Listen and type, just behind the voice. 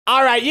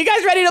All right, you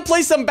guys ready to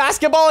play some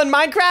basketball in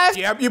Minecraft?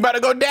 Yep, you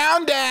better go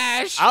down,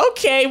 Dash.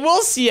 Okay,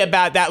 we'll see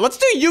about that. Let's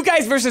do you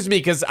guys versus me,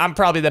 because I'm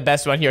probably the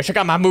best one here. Check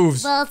out my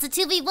moves. Well, it's a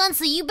 2v1,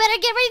 so you better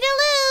get ready to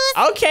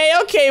lose.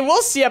 Okay,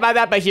 we'll see about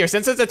that. But here,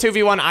 since it's a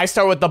 2v1, I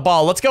start with the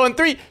ball. Let's go in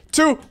 3,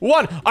 2,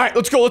 1. All right,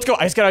 let's go.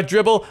 I just gotta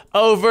dribble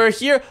over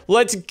here.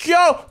 Let's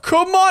go.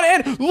 Come on,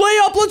 and lay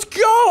up. Let's go.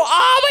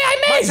 Oh, wait,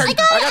 I missed. I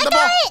got the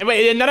ball.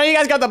 Wait, none of you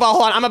guys got the ball.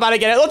 Hold on, I'm about to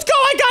get it. Let's go.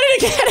 I got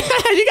it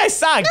again. You guys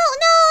suck. No,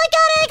 I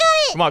got it.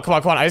 Come on.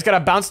 I just gotta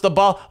bounce the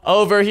ball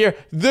over here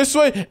this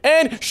way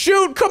and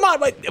shoot. Come on.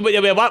 Wait,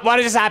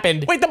 what just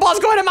happened? Wait, the ball's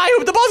going in my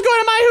hoop.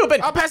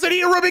 And I'll pass it to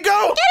you, Ruby.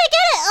 Go. Get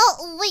it.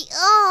 Oh, wait.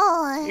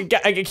 Oh.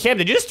 Cam,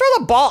 did you just throw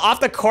the ball off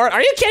the court?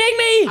 Are you kidding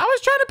me? I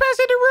was trying to pass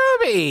it to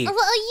Ruby.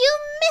 Well, you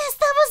missed.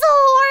 That was a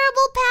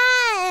horrible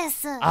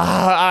pass.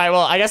 All right,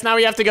 well, I guess now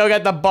we have to go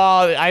get the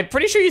ball. I'm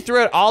pretty sure you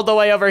threw it all the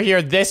way over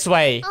here this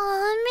way. Oh,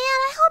 man,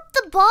 I hope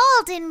the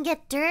ball didn't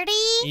get dirty.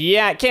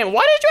 Yeah, Cam,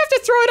 why did you have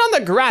to throw it on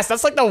the grass?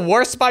 That's like the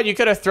worst spot you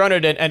could have thrown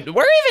it in. And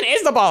where even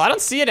is the ball? I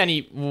don't see it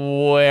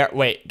anywhere.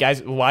 Wait,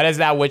 guys, why does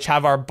that witch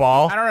have our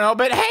ball? I don't know,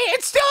 but hey,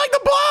 it's stealing the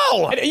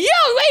ball. Yo,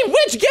 wait,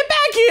 witch, get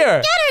back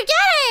here. Get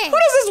her. Who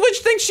does this witch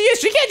think she is?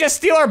 She can't just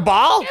steal our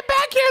ball. Get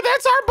back here.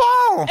 That's our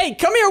ball. Hey,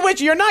 come here,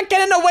 witch. You're not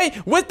getting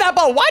away with that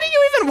ball. Why do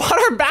you even want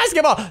our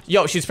basketball?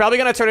 Yo, she's probably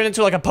going to turn it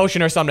into like a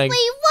potion or something.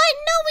 Wait, what?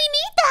 No, we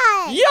need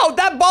that. Yo,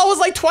 that ball was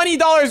like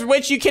 $20,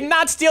 witch. You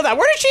cannot steal that.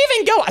 Where did she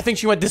even go? I think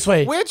she went this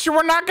way. Witch,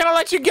 we're not going to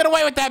let you get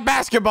away with that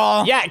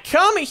basketball. Yeah,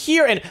 come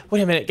here and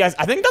wait a minute, guys.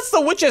 I think that's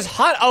the witch's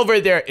hut over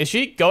there. Is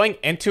she going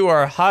into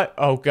her hut?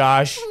 Oh,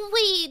 gosh.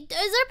 Wait,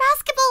 is there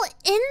basketball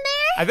in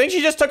there? I think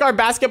she just took our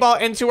basketball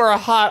into her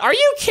hut. Are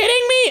you kidding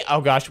me?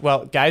 Oh, gosh.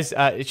 Well, guys,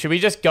 should we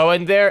just go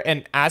in there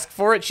and ask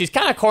for it? She's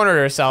kind of cornered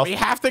herself. We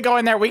have to go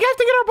in there. We have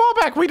to get our ball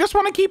back. We just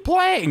want to keep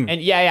playing.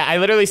 And yeah, I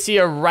literally see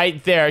her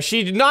right there.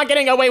 She's not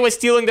getting away with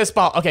stealing this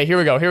ball. Okay, here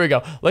we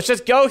go. Let's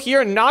just go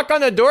here, knock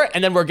on the door,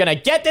 and then we're gonna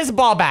get this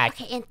ball back.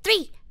 Okay, in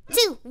 3,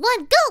 2, 1,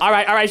 go. All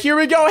right, here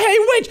we go. Hey,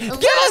 witch, give us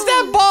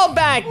that ball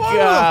back.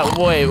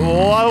 Wait,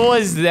 what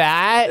was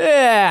that?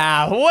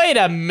 Yeah, wait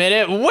a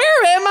minute.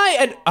 Where am I?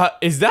 And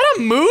is that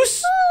a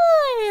moose?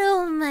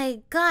 Oh my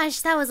gosh,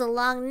 that was a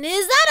long.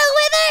 Is that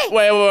a wither?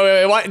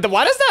 Wait.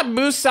 Why does that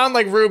moose sound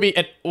like Ruby?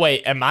 And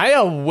wait, am I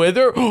a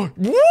wither? Whoa,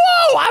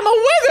 I'm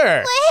a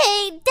wither.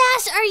 Wait,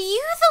 Dash, are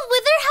you the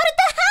wither? How did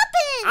that happen?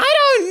 I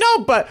don't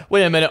know, but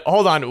wait a minute.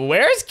 Hold on.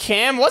 Where's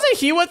Cam? Wasn't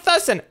he with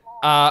us? And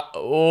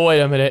wait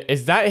a minute.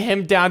 Is that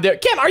him down there?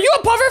 Cam, are you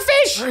a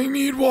pufferfish? I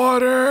need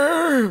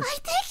water. I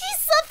think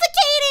he's suffocating.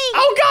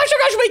 Oh gosh,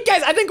 wait,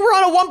 guys, I think we're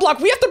on a 1 block.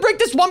 We have to break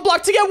this 1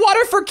 block to get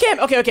water for Cam.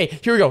 Okay,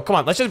 here we go. Come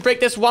on, let's just break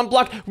this 1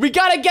 block. We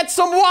gotta get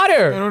some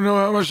water. I don't know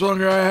how much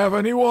longer I have.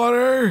 I need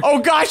water. Oh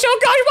gosh, why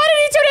did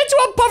he turn into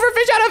a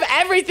pufferfish out of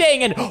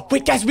everything? And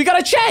wait, guys, we got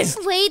a chest.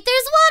 Wait,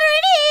 there's water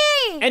in here.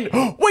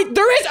 And wait,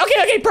 there is.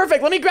 Okay,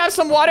 perfect. Let me grab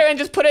some water and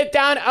just put it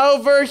down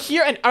over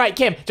here. And all right,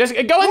 Cam, just go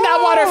in that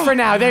water for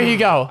now. There you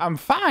go. I'm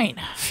fine.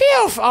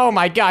 Phew. Oh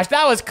my gosh,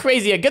 that was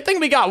crazy. A good thing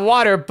we got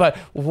water, but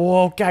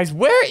whoa, guys,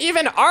 where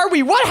even are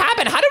we? What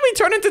happened? How did we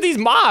turn into these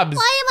mobs?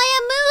 Why am I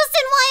a moose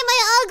and why am I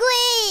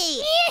ugly?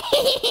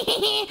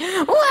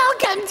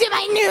 Welcome to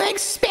my new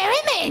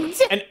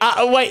experiment. And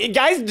wait,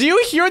 guys, do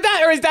you hear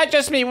that, or is that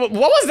just me? What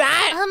was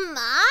that? I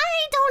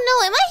don't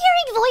know. Am I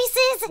hearing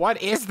voices?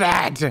 What is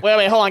that?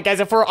 Wait, hold on, guys.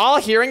 If we're all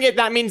hearing it,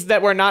 that means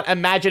that we're not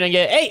imagining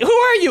it. Hey, who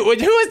are you?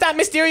 Who is that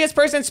mysterious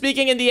person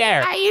speaking in the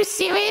air? Are you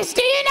serious?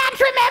 Do you not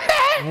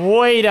remember?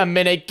 Wait a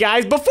minute,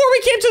 guys. Before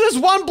we came to this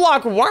 1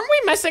 block, weren't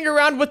we messing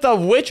around with a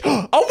witch?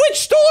 A witch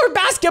stole our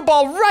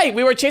basketball, right?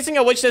 We were chasing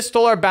a witch that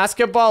stole our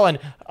basketball, and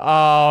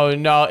oh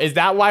no, is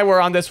that why we're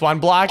on this 1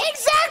 block?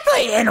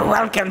 Exactly, and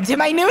welcome to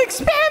my new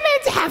experiment.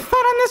 Have fun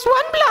on this 1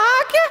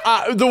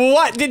 block. The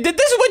what? Did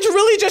this witch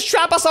really just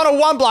trap us on a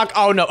 1 block?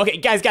 Oh no. Okay,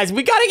 guys,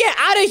 we gotta get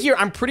out of here.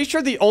 I'm pretty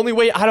sure the only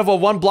way out of a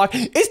 1 block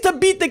is to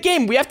beat the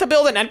game. We have to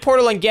build an end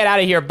portal and get out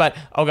of here, but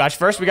oh gosh,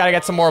 first we gotta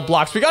get some more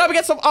blocks. We gotta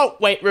get some. Oh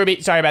wait,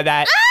 Ruby, sorry about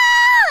that.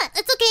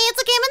 It's okay,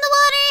 I'm in the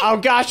water. Oh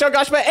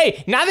gosh, but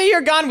hey, now that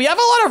you're gone, we have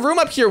a lot of room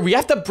up here. We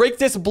have to break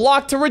this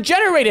block to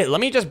regenerate it.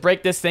 Let me just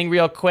break this thing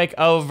real quick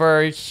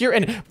over here,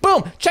 and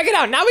boom, check it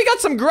out. Now we got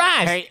some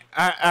grass. Hey,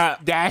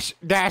 Dash.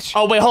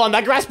 Oh, wait, hold on.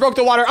 That grass broke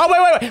the water. Oh,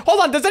 wait.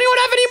 Hold on. Does anyone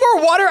have any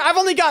more water? I've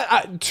only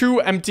got 2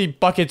 empty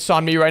buckets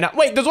on me right now.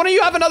 Wait, does one of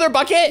you have another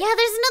bucket? Yeah,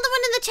 there's another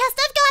one in the chest.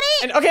 I've got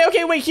it. And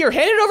okay, wait, here.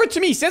 Hand it over to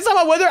me. Since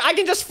I'm a wither, I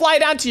can just fly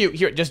down to you.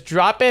 Here, just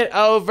drop it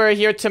over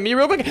here to me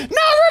real quick. No, Ruby,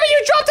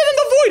 you dropped it in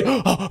the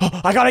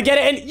void. I gotta get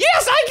it. And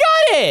yes, I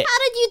got it. How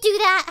did you do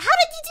that?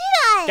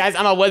 Guys,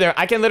 I'm a wither.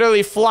 I can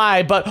literally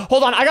fly, but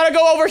hold on. I gotta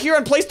go over here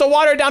and place the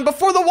water down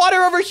before the water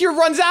over here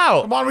runs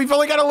out. Come on, we've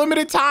only got a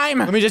limited time.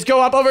 Let me just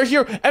go up over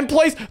here and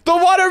place the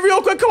water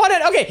real quick. Come on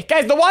in. Okay,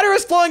 guys, the water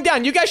is flowing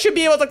down. You guys should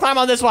be able to climb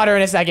on this water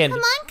in a second. Come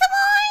on.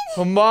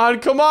 Come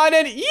on,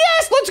 and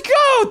yes, let's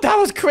go. That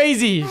was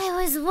crazy.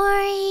 I was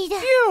worried.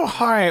 Phew.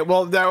 All right,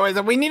 well,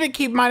 we need to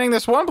keep mining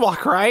this 1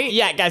 block, right?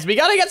 Yeah, guys, we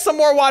gotta get some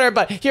more water,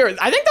 but here,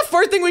 I think the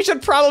first thing we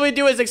should probably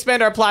do is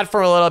expand our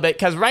platform a little bit,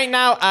 because right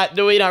now,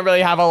 we don't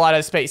really have a lot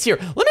of space. Here,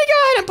 let me go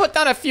ahead and put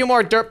down a few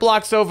more dirt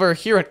blocks over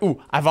here, and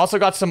ooh, I've also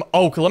got some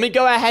oak. Let me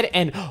go ahead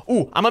and,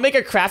 ooh, I'm gonna make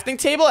a crafting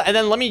table, and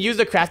then let me use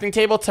the crafting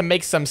table to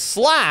make some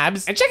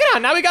slabs, and check it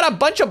out, now we got a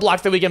bunch of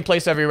blocks that we can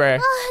place everywhere.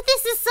 Oh,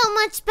 this is so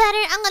much better.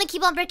 I'm gonna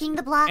keep on breaking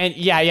the block. And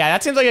yeah,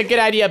 that seems like a good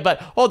idea, but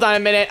hold on a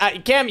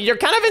minute. Cam, you're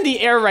kind of in the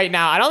air right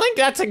now. I don't think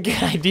that's a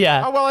good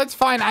idea. Oh, well, it's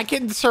fine. I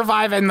can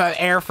survive in the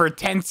air for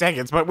 10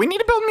 seconds, but we need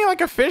to build me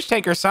like a fish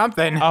tank or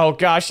something. Oh,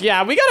 gosh,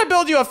 yeah, we gotta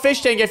build you a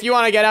fish tank if you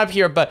want to get up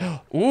here, but,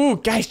 ooh,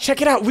 guys,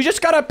 check it out. We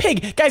just got a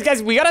pig.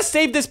 Guys, we gotta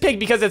save this pig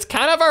because it's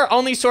kind of our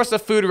only source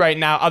of food right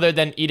now other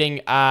than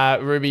eating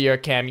Ruby or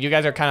Cam. You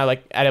guys are kind of,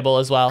 like, edible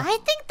as well. I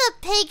think the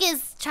pig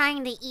is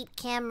trying to eat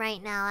Cam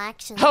right now,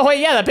 actually. Oh, wait,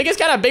 yeah, the pig is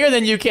kind of bigger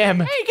than you, Cam.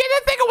 Hey, get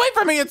that thing away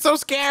from me. It's so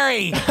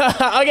scary.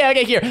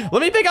 Okay, here.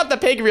 Let me pick up the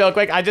pig real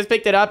quick. I just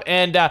picked it up,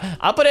 and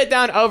I'll put it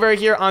down over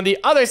here on the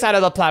other side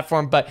of the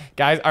platform. But,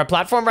 guys, our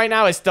platform right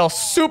now is still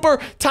super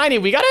tiny.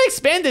 We gotta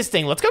expand this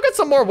thing. Let's go get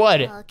some more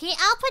wood. Okay,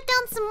 I'll put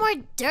down some more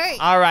dirt.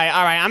 All right.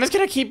 I'm just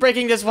gonna keep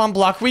breaking this 1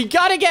 block. We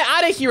gotta get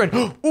out of here.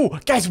 And, ooh,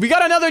 guys, we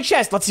got another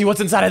chest. Let's see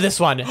what's inside of this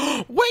one.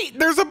 Wait,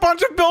 there's a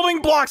bunch of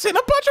building blocks and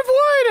a bunch of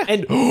wood.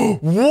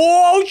 And,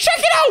 whoa, check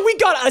it out. We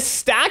got a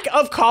stack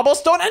of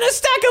cobblestone and a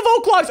stack of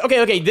oak logs.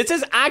 Okay, this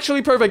is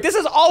actually perfect. This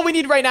is all we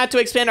need right now to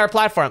expand our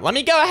platform. Let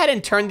me go ahead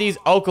and turn these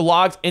oak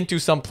logs into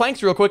some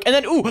planks real quick. And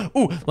then,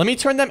 ooh, let me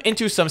turn them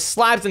into some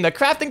slabs in the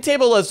crafting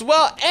table as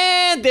well.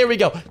 And there we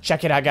go.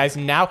 Check it out, guys.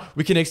 Now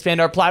we can expand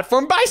our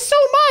platform by so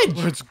much.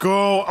 Let's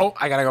go. Oh,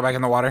 I gotta go back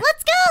in the water.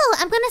 Let's go.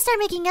 I'm gonna start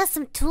making us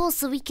some tools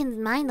so we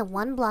can mine the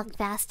 1 block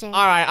faster. All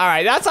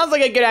right. That sounds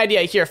like a good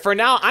idea. Here, for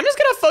now, I'm just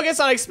gonna focus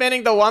on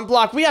expanding the 1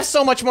 block. We have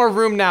so much more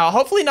room now.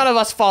 Hopefully none of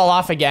us fall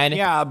off again.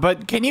 Yeah,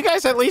 but can you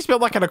guys at least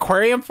build like an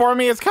aquarium for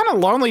me? It's kind of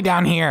lonely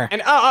down here.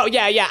 And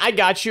yeah, I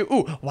got you.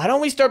 Ooh, why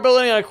don't we start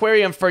building an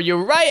aquarium for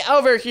you right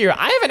over here?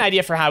 I have an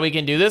idea for how we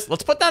can do this.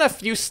 Let's put down a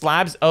few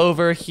slabs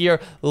over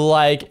here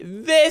like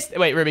this.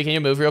 Wait, Ruby, can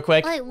you move real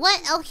quick? Wait,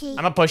 what? Okay. I'm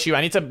gonna push you.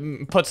 I need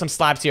to put some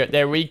slabs here.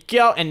 There we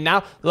go. And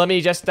now let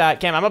me just, Cam,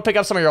 I'm gonna pick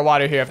up some of your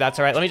water here if that's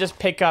all right. Let me just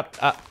pick up,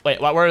 wait,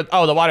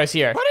 oh, the water's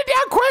here. Put it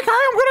down quick,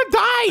 hurry, I'm gonna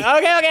die.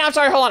 Okay, I'm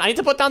sorry, hold on. I need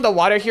to put down the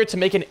water here to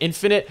make an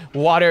infinite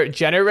water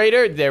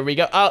generator. There we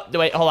go. Oh,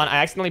 wait, hold on. I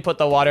accidentally put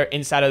the water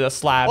inside of the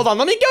slab. Hold on,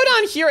 let me go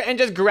down here and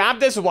just grab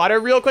this water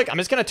real quick. I'm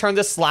just gonna turn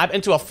this slab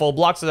into a full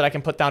block so that I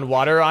can put down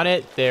water on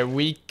it. There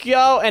we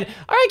go. And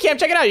all right, Cam,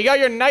 check it out. You got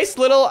your nice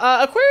little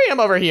aquarium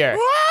over here.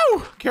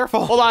 Whoa,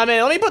 careful. Hold on a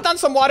minute. Let me put down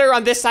some water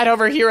on this side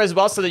over here as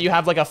well so that you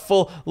have like a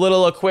full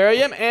little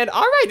aquarium. And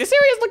all right, this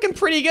area is looking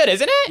pretty good,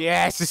 isn't it?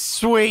 Yes, it's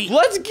sweet.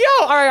 Let's go.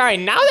 All right.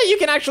 Now that you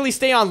can actually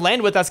stay on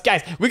land with us,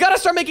 guys, we got to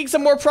start making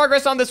some more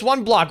progress on this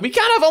 1 block. We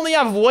kind of only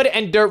have wood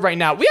and dirt right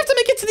now. We have to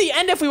make it to the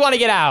end if we want to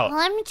get out. Well,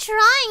 I'm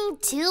trying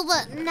to,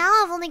 but now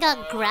I've only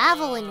got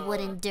gravel and wood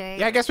and dirt.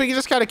 Yeah, I guess we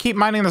just gotta keep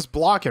mining this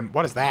block. And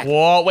what is that?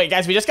 Whoa, wait,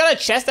 guys, we just got a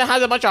chest that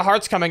has a bunch of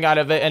hearts coming out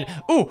of it. And,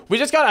 ooh, we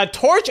just got a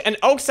torch, an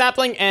oak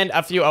sapling, and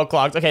a few oak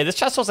logs. Okay, this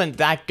chest wasn't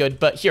that good,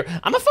 but here,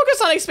 I'm gonna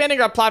focus on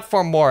expanding our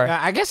platform more. Yeah,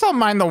 I guess I'll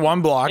mine the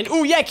 1 block. And,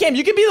 ooh, yeah, Cam,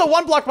 you can be the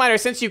 1 block miner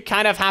since you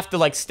kind of have to,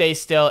 like, stay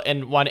still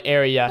in one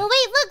area. But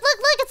wait, look,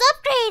 it's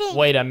upgrading.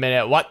 Wait a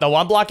minute, what? The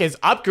 1 block is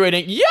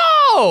upgrading? Yo!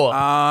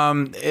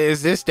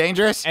 Is this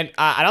dangerous? And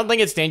I don't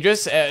think it's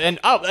dangerous. And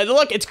oh,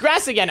 look, it's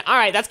grass again. All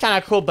right, that's kind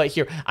of cool. But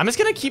here, I'm just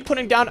gonna keep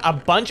putting down a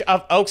bunch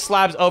of oak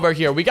slabs over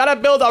here. We gotta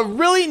build a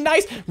really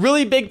nice,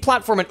 really big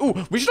platform. And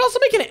ooh, we should also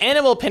make an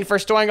animal pen for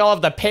storing all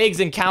of the pigs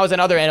and cows and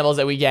other animals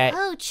that we get.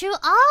 Oh, true.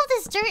 All of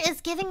this dirt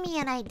is giving me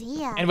an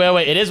idea. And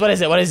wait, it is? What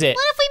is it? What is it?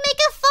 What if we make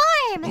a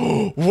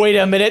farm? Wait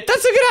a minute,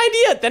 that's a good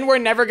idea. Then we're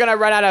never gonna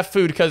run out of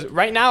food because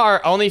right now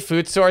our only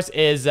food source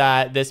is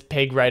this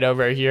pig right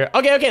over here.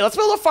 Okay, let's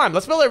build a farm.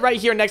 Let's build it right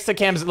here next to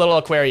Cam's little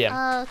aquarium.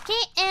 Okay,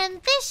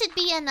 and this should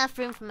be enough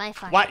room for my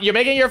farm. What? You're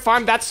making your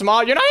farm that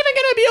small? You're not even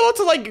gonna be able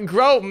to like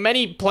grow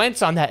many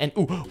plants on that. And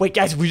ooh, wait,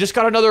 guys, we just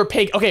got another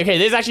pig. Okay,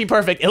 this is actually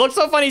perfect. It looks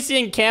so funny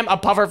seeing Cam, a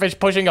pufferfish,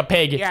 pushing a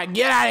pig. Yeah,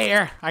 get out of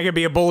here. I could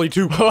be a bully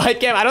too. What,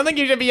 Cam? I don't think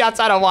you should be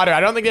outside of water. I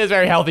don't think it is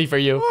very healthy for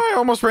you. Oh, I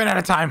almost ran out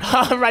of time.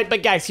 All right,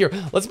 but guys, here,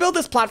 let's build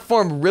this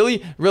platform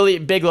really, really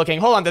big looking.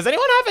 Hold on, does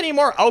anyone have any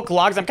more oak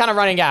logs? I'm kind of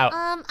running out.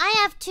 I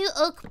have 2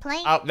 oak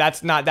planks. Oh,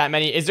 that's not that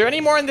many. Is there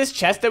any more in this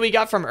chest that we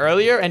got from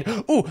earlier? And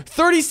ooh,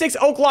 36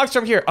 oak logs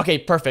from here. Okay,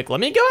 perfect. Let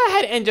me go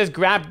ahead and just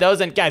grab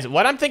those. And guys,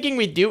 what I'm thinking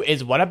we do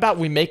is what about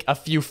we make a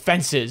few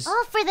fences?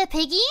 Oh, for the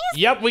piggies?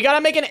 Yep, we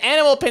gotta make an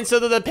animal pen so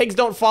that the pigs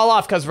don't fall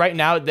off because right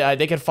now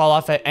they could fall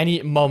off at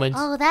any moment.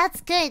 Oh,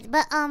 that's good.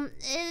 But,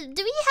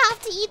 do we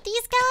have to eat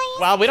these guys?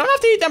 Well, we don't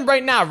have to eat them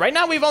right now. Right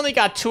now, we've only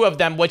got 2 of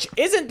them, which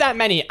isn't that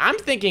many. I'm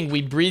thinking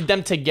we breed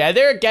them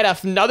together,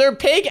 get another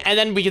pig, and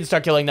then we can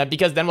start killing them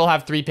because then we'll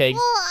have 3 pigs.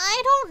 Well,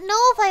 I don't know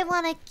if I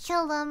want to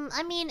kill them.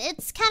 I mean,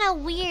 it's kind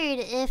of weird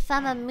if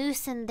I'm a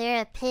moose and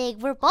they're a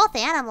pig. We're both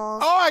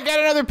animals. Oh, I got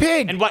another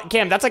pig. And what,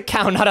 Cam, that's a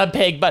cow, not a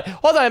pig. But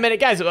hold on a minute,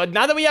 guys.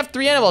 Now that we have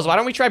 3 animals, why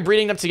don't we try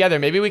breeding them together?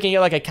 Maybe we can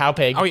get like a cow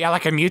pig. Oh, yeah,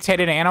 like a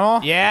mutated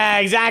animal? Yeah,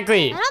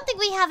 exactly. I don't think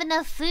we have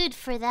enough food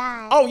for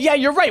that. Oh, yeah,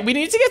 you're right. We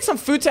need to get some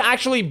food to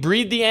actually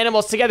breed the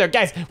animals together.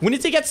 Guys, we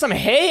need to get some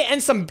hay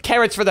and some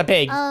carrots for the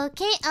pig.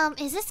 Okay,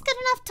 is this good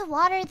enough to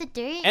water the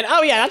dirt? And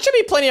oh, yeah, that should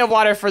be plenty of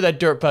water for the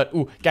dirt. But,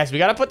 ooh, guys, we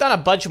got to put down a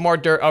bunch more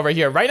dirt over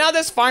here. Right now,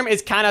 this farm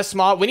is kind of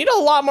small. We need a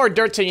lot more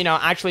dirt to,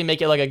 actually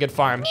make it like a good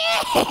farm.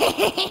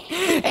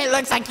 It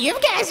looks like you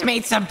guys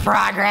made some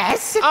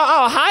progress.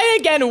 Oh, hi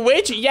again,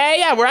 witch.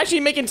 Yeah, we're actually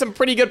making some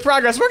pretty good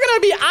progress. We're gonna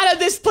be out of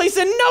this place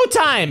in no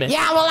time.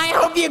 Yeah, well, I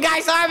hope you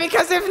guys are,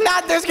 because if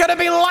not, there's gonna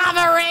be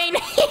lava rain.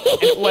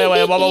 Wait,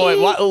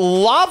 what?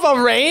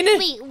 Lava rain?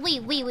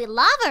 Wait,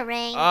 lava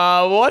rain?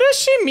 What does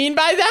she mean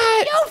by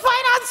that? You'll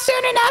find out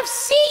soon enough.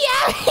 See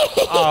ya.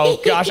 Oh,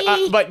 gosh.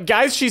 But,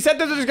 guys, she said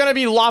that there's gonna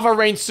be lava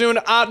rain soon.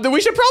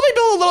 We should probably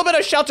build a little bit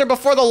of shelter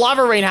before the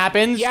lava rain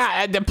happens.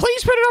 Yeah,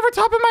 please put it over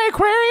top of my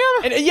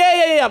aquarium. And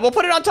yeah. We'll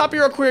put it on top of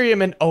your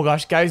aquarium. And, oh,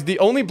 gosh, guys, the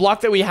only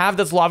block that we have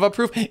that's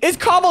lava-proof is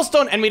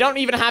cobblestone, and we don't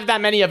even have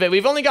that many of it.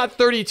 We've only got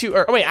 32.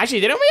 Or, wait,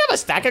 actually, didn't we have a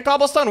stack of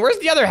cobblestone? Where's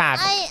the other half?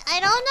 I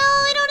don't know.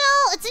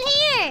 It's in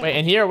here. Wait,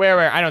 in here?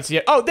 Where? I don't see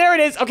it. Oh, there it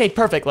is. Okay,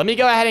 perfect. Let me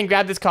go ahead and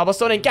grab this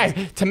cobblestone. And guys,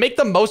 to make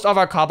the most of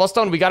our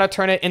cobblestone, we gotta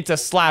turn it into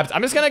slabs.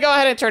 I'm just gonna go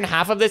ahead and turn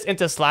half of this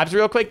into slabs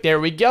real quick. There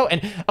we go.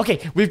 And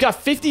okay, we've got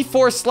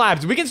 54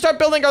 slabs. We can start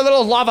building our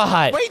little lava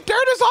hut. Wait,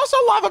 dirt is also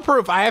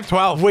lava-proof. I have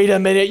 12. Wait a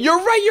minute. You're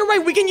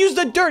right. We can use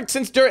the dirt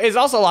since dirt is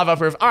also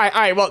lava-proof. All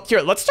right. Well, here,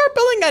 let's start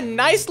building a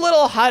nice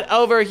little hut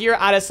over here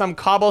out of some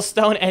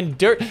cobblestone and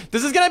dirt.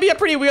 This is gonna be a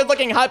pretty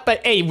weird-looking hut,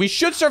 but hey, we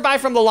should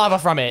survive from the lava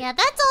from it. Yeah,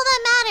 that's all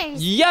that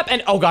matters. Yep,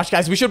 and oh gosh,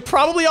 guys, we should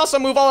probably also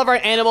move all of our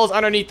animals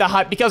underneath the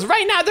hut because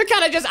right now they're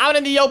kind of just out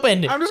in the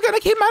open. I'm just gonna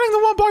keep mining the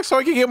 1 block so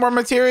I can get more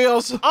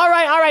materials. All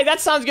right, that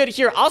sounds good.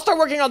 Here, I'll start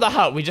working on the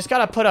hut. We just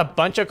gotta put a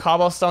bunch of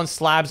cobblestone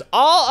slabs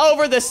all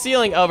over the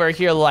ceiling over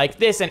here like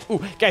this. And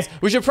ooh, guys,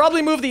 we should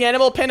probably move the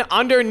animal pen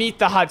underneath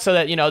the hut so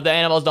that, the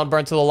animals don't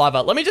burn to the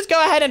lava. Let me just go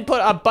ahead and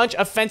put a bunch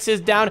of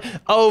fences down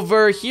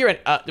over here.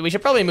 And we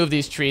should probably move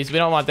these trees. We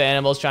don't want the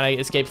animals trying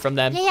to escape from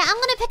them. Yeah, I'm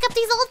gonna pick up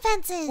these old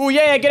fences. Oh,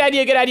 yeah, good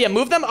idea.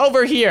 Move them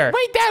over here.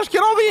 Wait, Dash,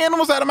 get all the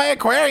animals out of my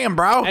aquarium,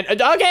 bro. And,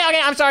 okay,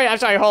 I'm sorry.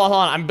 Hold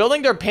on. I'm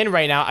building their pen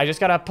right now. I just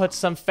gotta put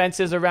some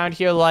fences around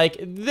here like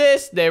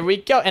this. There we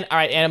go. And all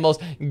right, animals,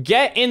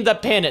 get in the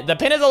pen. The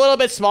pen is a little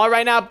bit small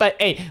right now, but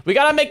hey, we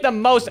gotta make the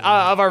most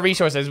of our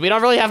resources. We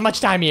don't really have much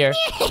time here.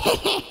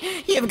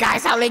 You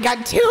guys only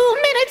got 2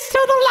 minutes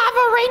till the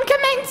lava rain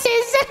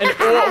commences.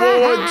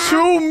 And,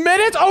 2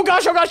 minutes? Oh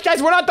gosh,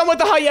 guys, we're not done with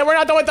the hut yet.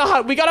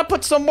 We gotta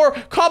put some more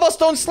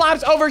cobblestone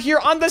slabs over here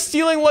on the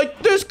ceiling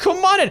like this.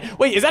 Come on in.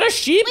 Wait, is that a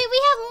sheep? Wait,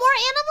 we have more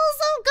animals?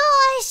 Oh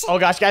gosh. Oh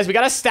gosh, guys, we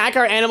gotta stack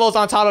our animals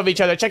on top of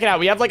each other. Check it out.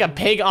 We have like a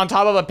pig on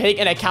top of a pig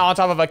and a cow on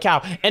top of a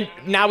cow. And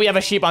now we have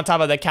a sheep on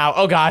top of the cow.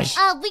 Oh gosh.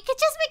 We could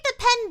just make the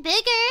pen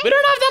bigger. We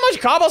don't have that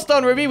much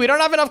cobblestone, Ruby. We don't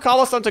have enough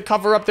cobblestone to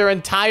cover up their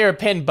entire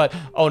pen. But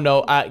oh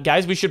no,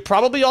 guys, we should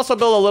probably also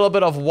build a little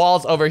bit of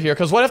walls over here.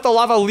 Because what if the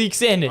lava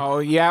leaks in? Oh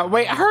yeah,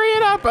 wait, hurry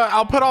it up.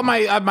 I'll put all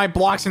my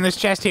blocks in this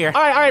chest here.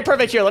 All right,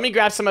 perfect. Here, let me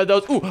grab some of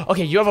those. Ooh,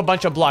 okay, you have a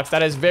bunch of blocks.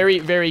 That is very,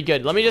 very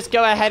good. Let me just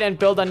go ahead and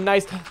build a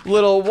nice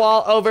little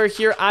wall over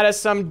here out of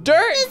some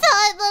dirt. This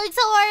hut looks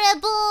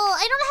horrible.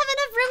 I don't have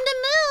enough room to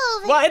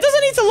move. Well, it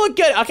doesn't need to look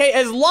good, okay?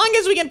 As long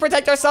as we can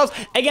protect ourselves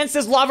against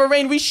this lava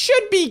rain, we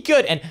should be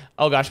good. And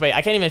oh gosh, wait,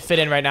 I can't even fit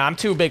in right now. I'm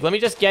too big. Let me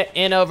just get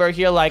in over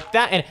here like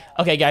that. And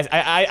okay, guys,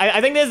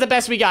 I think this is the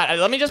best we got.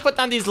 Let me just put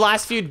down these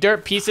last few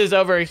dirt pieces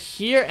over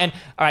here. And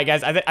all right,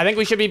 guys, I think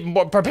we should be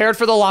more prepared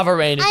for the lava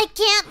rain. I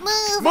can't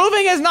move.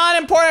 Moving is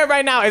not important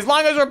right now. As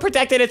long as we're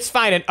protected, it's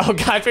fine. And oh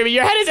gosh, baby,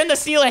 your head is in the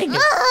ceiling. Do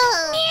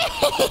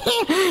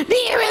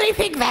you really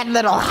think that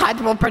little hut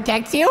will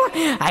protect you?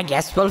 I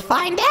guess we'll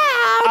find out.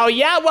 Oh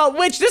yeah? Well,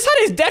 Witch, this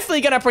hut is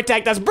definitely gonna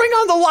protect us. Bring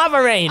on the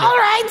lava rain. All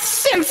right,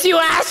 since you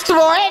asked for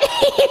it.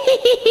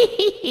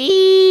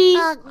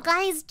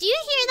 Guys, do you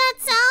hear that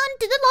sound?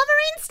 Did the lava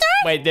rain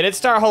start? Wait, did it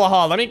start? Hold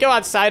on. Let me go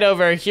outside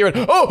over here.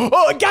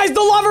 Oh, guys,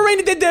 the lava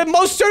rain did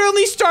most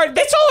certainly start.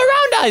 It's all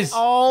around us.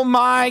 Oh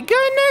my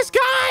goodness,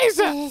 guys.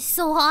 It's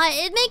so hot.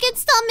 Make it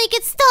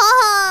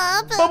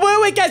stop. But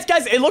wait,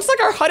 guys. It looks like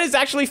our hut is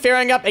actually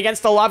faring up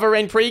against the lava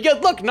rain pretty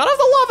good. Look, none of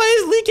the lava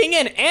is leaking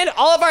in, and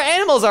all of our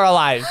animals are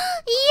alive.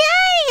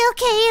 Yay!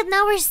 Okay,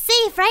 now we're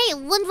safe, right?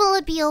 When will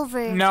it be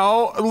over?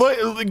 No,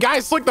 look,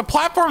 guys, look, the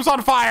platform's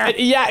on fire.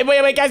 Yeah,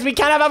 wait, guys, we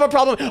kind of have a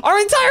problem. Our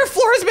entire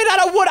floor is made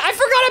out of wood. I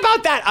forgot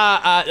about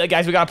that.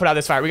 Guys, we gotta put out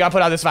this fire.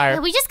 Yeah,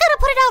 we just gotta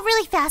put it out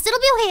really fast. It'll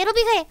be okay. It'll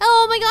be okay.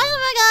 Oh my gosh.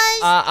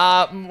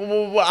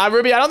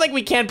 Ruby, I don't think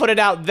we can put it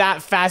out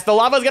that fast. The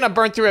lava's gonna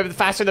burn through it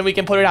faster than we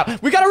can put it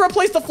out. We gotta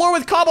replace the floor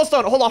with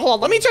cobblestone. Hold on.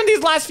 Let me turn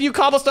these last few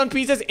cobblestone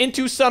pieces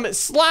into some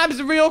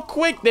slabs real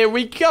quick. There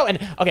we go. And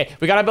okay,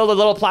 we gotta build a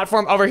little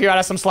platform over here out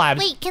of some slabs.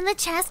 Wait, can the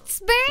chests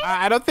burn?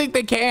 I don't think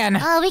they can.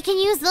 We can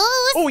use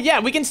those. Oh yeah,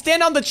 we can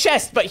stand on the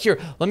chest. But here,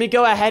 let me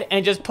go ahead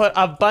and just put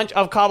a bunch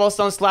of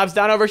cobblestone slabs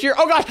down over here.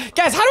 Oh gosh,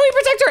 guys, how do we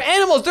protect our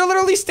animals? They're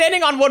literally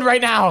standing on wood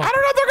right now. I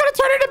don't know. They're gonna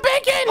turn into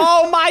bacon.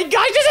 Oh my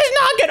gosh, this is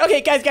not good.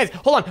 Okay, guys,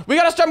 hold on. We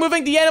gotta start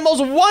moving the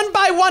animals one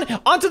by one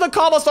onto the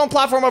cobblestone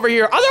platform over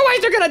here.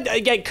 Otherwise, they're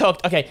gonna get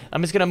cooked. Okay,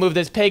 I'm just gonna move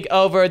this pig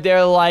over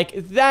there like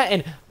that.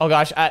 And oh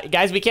gosh,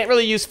 guys, we can't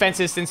really use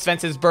fences since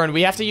fences burn.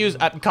 We have to use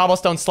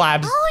cobblestone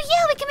slabs. Oh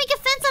yeah, we can make a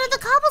fence out of the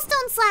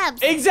cobblestone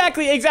slabs.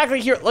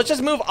 Exactly. Here, let's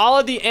just move all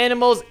of the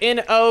animals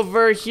in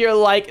over here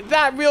like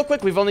that real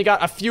quick. We've only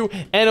got a few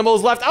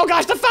animals left. Oh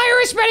gosh, the fire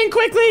is spreading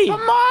quickly.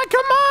 Come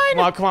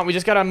on. Come on. We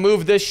just gotta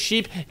move this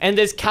sheep and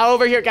this cow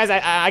over here. Guys,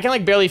 I can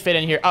like barely fit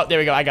in here. Oh, there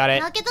we go. I got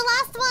it. I'll get the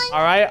last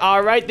one.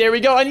 All right. There we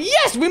go. And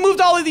yes, we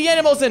moved all of the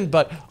animals in.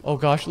 But oh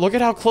gosh, look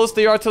at how close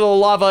they are to the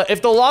lava.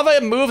 If the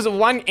lava moves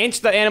 1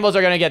 inch, the animals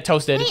are gonna get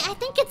toasted. Wait, I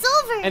think it's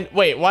over. And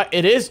wait, what?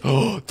 It is? The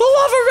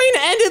lava rain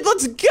ended.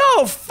 Let's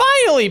go.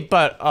 Finally.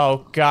 But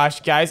oh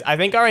gosh, guys, I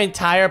think our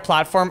entire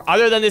platform,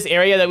 other than this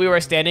area that we were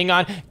standing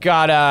on,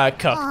 got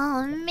cooked.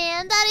 Oh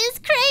man, that is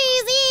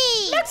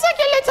crazy. Looks like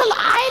a little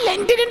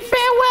island didn't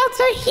fare well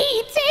to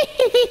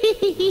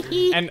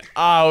heat. And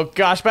oh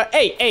gosh, but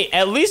hey,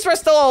 at least we're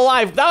still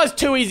alive. That was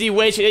too easy,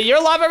 Witch.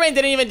 Your lava rain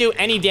didn't even do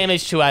any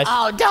damage to us.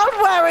 Oh,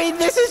 don't worry.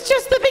 This is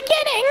just the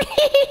beginning.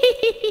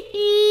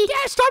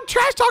 Yeah, stop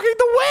trash talking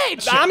the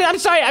witch. I'm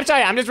sorry.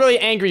 I'm just really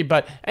angry.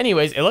 But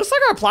anyways, it looks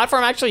like our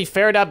platform actually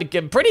fared up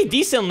pretty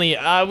decently.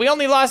 We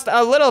only lost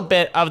a little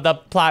bit of the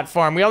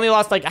platform. We only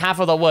lost like half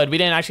of the wood. We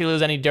didn't actually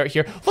lose any dirt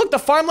here. Look, the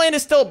farmland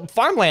is still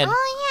farmland.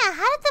 Oh yeah,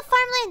 how did the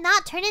farmland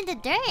not turn into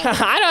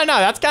dirt? I don't know.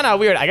 That's kind of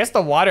weird. I guess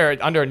the water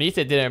underneath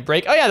it didn't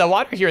break. Oh yeah, the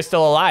water here is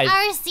still alive.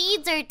 Our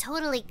seeds are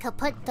totally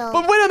kaput though.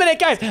 But wait a minute,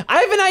 guys.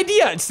 I have an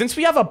idea. Since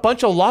we have a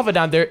bunch of lava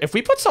down there, if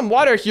we put some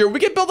water here, we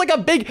can build like a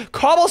big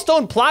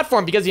cobblestone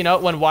platform because, you know,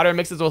 when water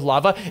mixes with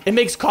lava, it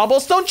makes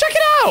cobblestone. Check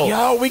it out.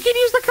 Yo, we can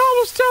use the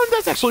cobblestone.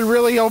 That's actually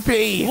really OP.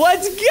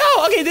 Let's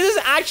go. Okay, this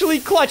is actually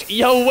clutch.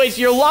 Yo, wait,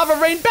 your lava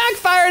rain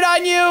backfired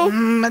on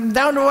you.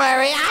 Don't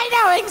worry. I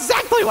know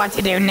exactly what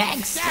to do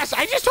next. Yes,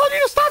 I just told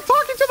you to stop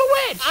talking to the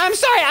witch. I'm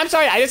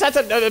sorry. I just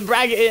had to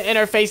brag in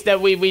her face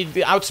that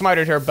we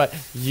outsmarted her. But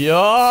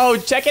yo,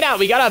 check it out.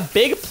 We got a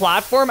big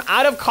platform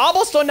out of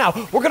cobblestone now.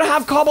 We're gonna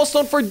have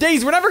cobblestone for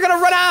days. We're never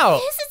gonna run out.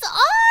 This is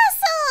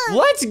awesome.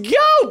 Let's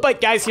go.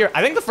 But guys, here,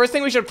 I think the first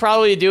thing we should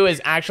probably do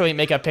is actually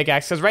make a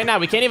pickaxe, because right now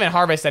we can't even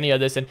harvest any of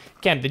this. And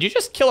Cam, did you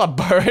just kill a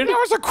bird? There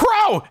was a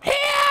crow.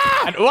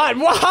 Yeah. And what?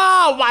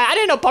 Whoa! Why? I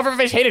didn't know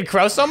pufferfish hated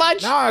crows so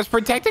much. No, I was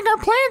protecting our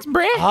plants,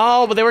 Britt.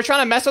 Oh, but they were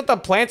trying to mess with the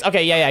plants?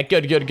 Okay, yeah,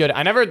 good.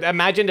 I never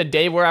imagined a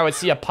day where I would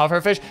see a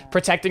pufferfish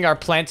protecting our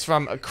plants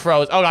from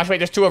crows. Oh gosh, wait,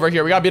 there's two over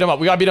here. We gotta beat them up.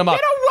 Get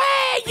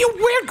away, you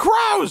weird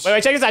crows.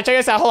 Wait, check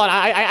this out. Hold on,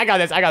 I got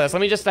this.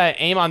 Let me just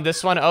aim on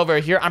this one over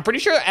here. I'm pretty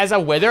sure as a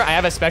wither, I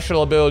have a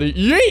special ability.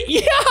 Yeet!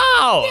 Yo!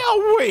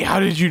 Yeah, wait, how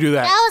did you do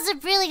that? That was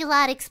a really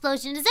loud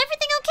explosion. Is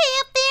everything okay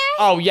up there?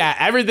 Oh yeah,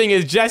 everything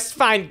is just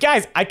fine.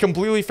 Guys, I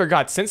completely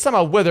forgot. Since I'm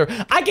a wither,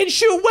 I can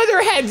shoot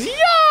wither heads.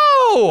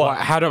 Yo!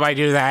 How do I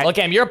do that? Well,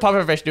 Cam, you're a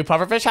pufferfish. Do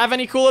pufferfish have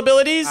any cool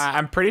abilities?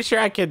 I'm pretty sure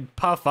I could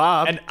puff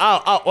up. And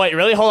oh, wait,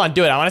 really? Hold on,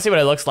 do it. I want to see what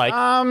it looks like.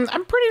 I'm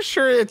pretty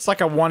sure it's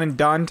like a one and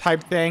done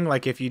type thing.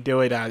 Like if you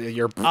do it,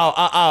 you're.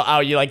 Oh,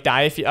 you like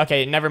die if you.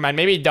 Okay, never mind.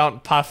 Maybe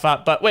don't puff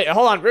up. But wait,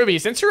 hold on, Ruby.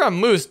 Since you're a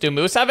moose, do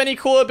moose have any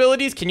cool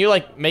abilities? Can you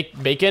like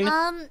make bacon?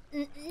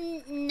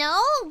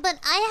 No, but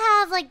I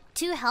have like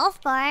 2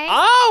 health bars.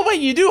 Oh, wait,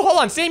 you do? Hold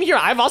on, same here.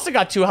 I've also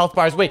got 2 health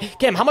bars. Wait,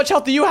 Cam, how much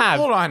health do you have?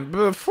 Hold on,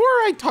 before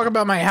I talk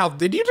about my health,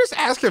 did you just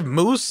ask if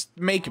moose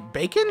make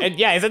bacon? And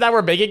yeah, isn't that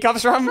where bacon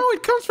comes from? No,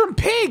 it comes from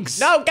pigs.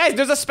 No, guys,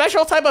 there's a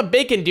special type of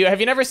bacon. Have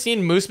you never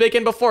seen moose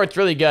bacon before? It's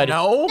really good.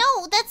 No?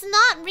 No, that's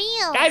not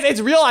real. Guys,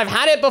 it's real. I've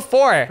had it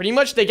before. Pretty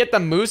much they get the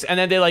moose and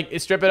then they like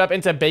strip it up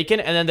into bacon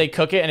and then they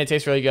cook it and it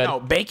tastes really good. No,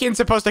 bacon's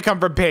supposed to come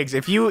from pigs.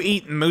 If you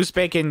eat moose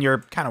bacon, you're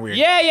kind of weird.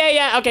 Yeah.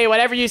 Okay,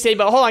 whatever you say.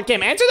 But hold on,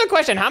 Cam, answer the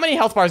question. How many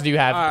health bars do you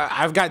have?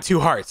 I've got 2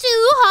 hearts. 2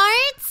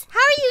 hearts? How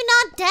are you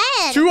not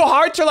dead? 2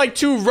 hearts or like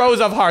 2 rows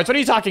of hearts? What are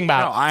you talking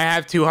about? No, I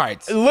have 2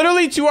 hearts.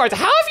 Literally 2 hearts.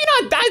 How have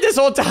you not died this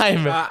whole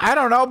time? I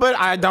don't know, but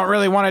I don't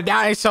really want to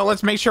die, so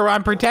let's make sure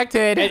I'm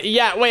protected.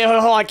 Yeah, wait,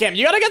 hold on, Cam.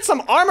 You gotta get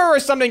some armor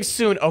or something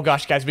soon. Oh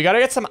gosh, guys, we gotta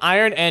get some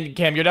iron, and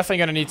Cam, you're definitely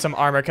gonna need some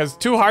armor, because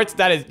 2 hearts,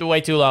 that is way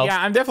too low. Yeah,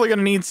 I'm definitely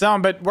gonna need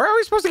some, but where are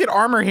we supposed to get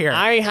armor here?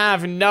 I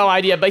have no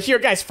idea, but here,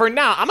 guys, for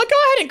now, I'm gonna go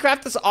ahead and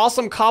craft this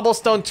awesome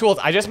cobblestone tools.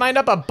 I just mined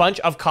up a bunch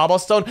of cobblestone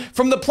cobblestone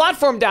from the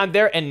platform down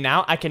there, and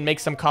now I can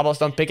make some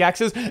cobblestone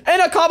pickaxes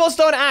and a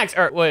cobblestone axe.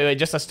 Or wait,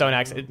 just a stone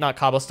axe. It's not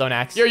cobblestone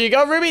axe. Here you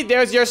go, Ruby.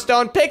 There's your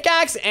stone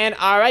pickaxe. And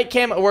all right,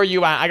 Kim, where are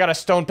you at? I got a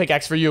stone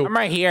pickaxe for you. I'm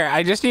right here.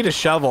 I just need a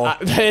shovel.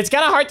 It's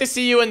kind of hard to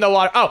see you in the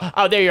water.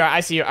 Oh, there you are.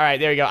 I see you. All right,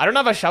 there you go. I don't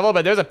have a shovel,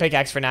 but there's a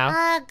pickaxe for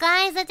now.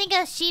 Guys, I think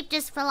a sheep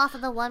just fell off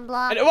of the one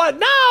block. What?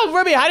 No,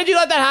 Ruby, how did you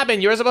let that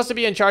happen? You were supposed to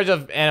be in charge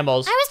of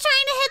animals. I was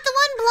trying to hit the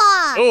one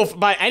block. Oof,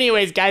 but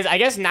anyways, guys, I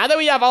guess now that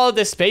we have all of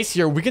this space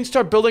here, we can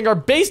start building our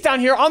base down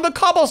here on the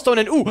cobblestone.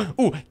 And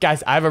ooh,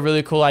 guys, I have a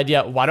really cool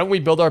idea. Why don't we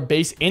build our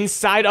base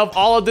inside of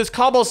all of this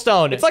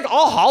cobblestone? It's like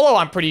all hollow,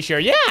 I'm pretty sure.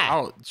 Yeah.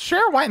 Oh,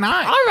 sure, why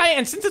not? All right,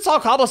 and since it's all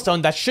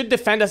cobblestone, that should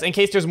defend us in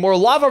case there's more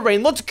lava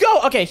rain. Let's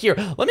go. Okay, here,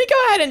 let me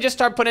go ahead and just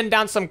start putting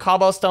down some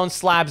cobblestone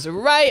slabs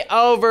right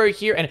over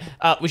here. And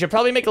we should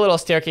probably make a little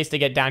staircase to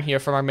get down here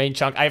from our main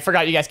chunk. I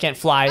forgot you guys can't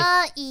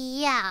fly.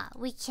 Yeah,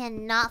 we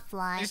cannot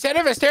fly. Instead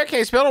of a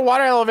staircase, build a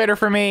water elevator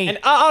for me. And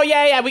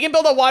yeah, we can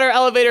build a water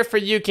elevator for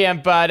you,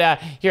 Cam. But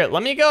here,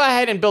 let me go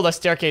ahead and build a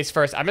staircase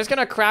first. I'm just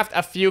gonna craft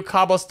a few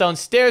cobblestone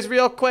stairs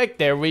real quick.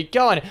 There we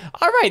go. And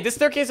all right, this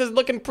staircase is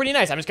looking pretty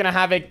nice. I'm just gonna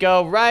have it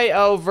go right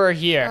over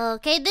here.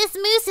 Okay, this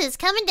moose is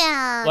coming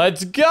down.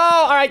 Let's go.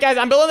 All right, guys,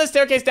 I'm building the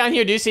staircase down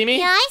here. Do you see me?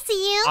 Yeah, I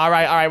see you. All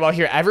right. Well,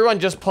 here, everyone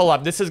just pull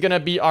up. This is gonna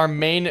be our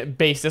main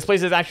base. This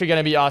place is actually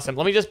gonna be awesome.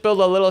 Let me just build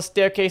a little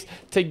staircase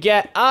to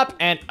get up.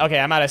 And okay,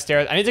 I'm out of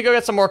stairs. I need to go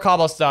get some more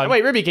cobblestone.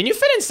 Wait, Ruby, can you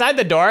fit inside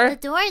the door? The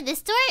door?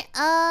 This door?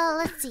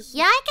 Let's see.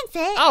 Yeah, I can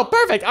fit. Oh,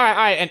 perfect. All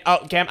right.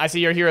 And Cam, I see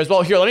you're here as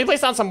well. Here, let me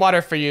place down some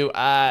water for you.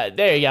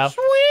 There you go.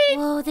 Sweet.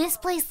 Whoa, this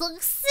place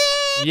looks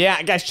sick.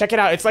 Yeah, guys, check it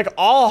out. It's like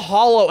all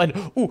hollow.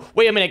 And ooh,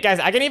 wait a minute, guys.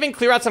 I can even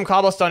clear out some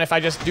cobblestone if I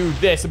just do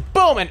this.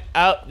 Boom. And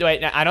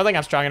wait, I don't think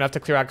I'm strong enough to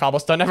clear out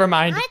cobblestone. Never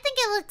mind. I think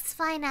it looks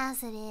fine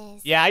as it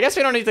is. Yeah, I guess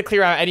we don't need to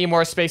clear out any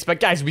more space. But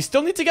guys, we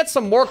still need to get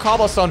some more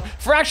cobblestone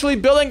for actually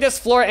building this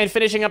floor and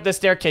finishing up the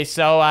staircase.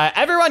 So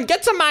everyone,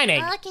 get to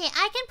mining. Okay,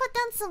 I can put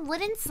down some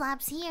wooden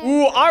slabs here.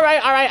 Ooh, all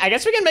right. I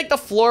guess we can make the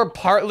floor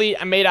partly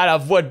made out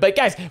of wood. But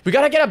guys, we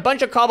gotta get a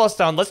bunch of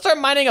cobblestone. Let's start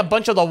mining a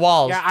bunch of the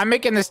walls. Yeah, I'm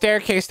making the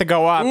staircase to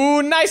go up.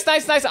 Ooh, nice.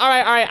 All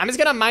right. I'm just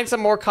gonna mine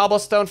some more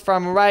cobblestone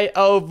from right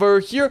over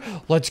here.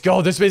 Let's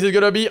go. This base is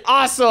gonna be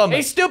awesome.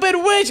 Hey, stupid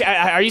witch.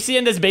 Are you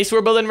seeing this base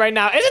we're building right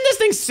now? Isn't this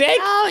thing sick?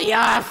 Oh, you're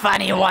a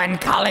funny one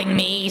calling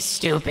me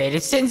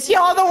stupid, since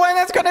you're the one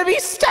that's gonna be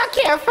stuck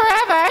here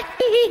forever.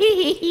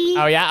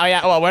 Oh,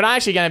 yeah. Well, we're not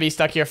actually gonna be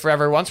stuck here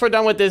forever. Once we're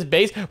done with this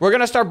base, we're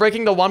gonna start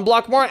breaking the one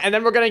block more, and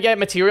then we're gonna get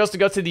materials to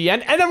go to the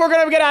end, and then we're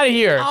gonna get out of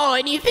here. Oh,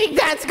 and you think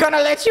that's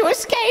gonna let you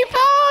escape?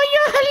 Oh,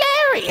 you're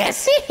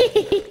hilarious.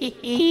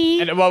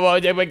 And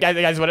wait,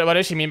 guys, what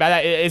does she mean by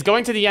that? Is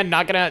going to the end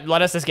not gonna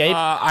let us escape?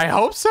 I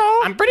hope so.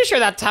 I'm pretty sure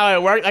that's how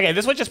it works. Okay,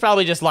 this witch is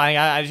probably just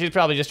lying. She's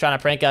probably just trying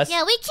to prank us.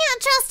 Yeah, we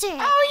can't trust her.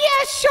 Oh,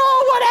 yeah,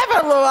 sure,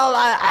 whatever. Well,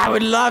 I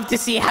would love to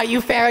see how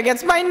you fare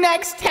against my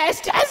next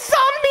test, a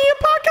zombie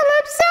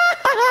apocalypse.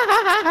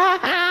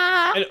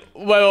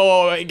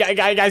 Wait,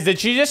 guys, did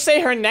she just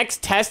say her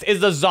next test is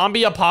the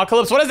zombie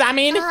apocalypse? What does that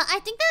mean? I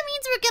think that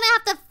means we're gonna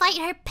have to fight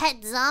her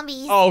pet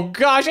zombies. Oh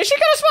gosh, is she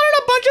gonna spawn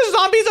in a bunch of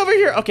zombies over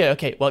here?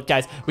 Okay, well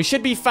guys, we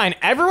should be fine.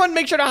 Everyone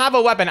make sure to have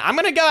a weapon. I'm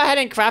gonna go ahead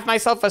and craft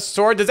myself a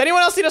sword. Does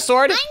anyone else need a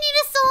sword? I need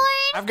a sword.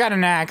 I've got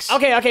an axe.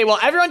 Okay, well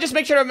everyone just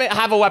make sure to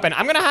have a weapon.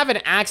 I'm gonna have an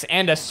axe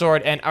and a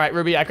sword. And all right,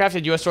 Ruby, I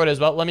crafted you a sword as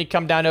well. Let me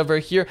come down over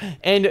here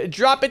and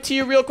drop it to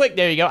you real quick.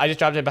 There you go, I just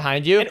dropped it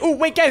behind you. And oh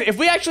wait guys, if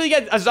we actually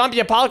get a zombie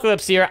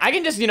apocalypse here, I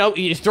can just,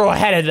 just throw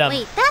ahead of them.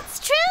 Wait, that's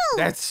true.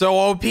 That's so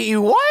OP.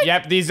 What?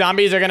 Yep, these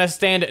zombies are gonna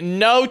stand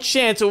no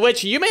chance,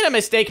 which you made a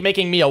mistake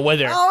making me a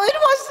wither. Oh, it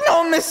was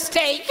no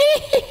mistake.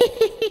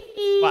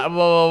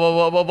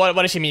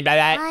 What does she mean by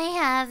that? I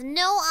have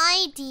no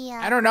idea.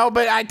 I don't know,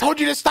 but I told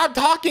you to stop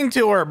talking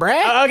to her,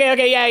 Brett.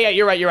 Okay, yeah,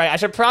 you're right. I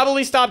should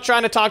probably stop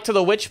trying to talk to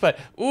the witch, but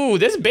ooh,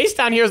 this base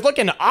down here is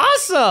looking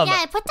awesome.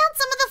 Yeah, put down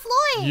some of the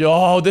floor.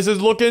 Yo, this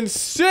is looking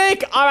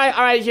sick. All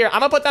right, here.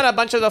 I'm gonna put down a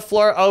bunch of the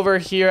floor over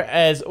here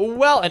as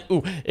well. And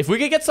ooh, if we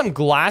could get some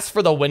glass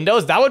for the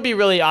windows, that would be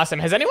really awesome.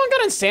 Has anyone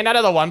gotten sand out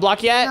of the one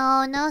block yet?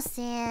 No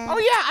sand. Oh,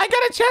 yeah, I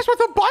got a chest with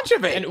a bunch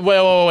of it. And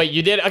wait,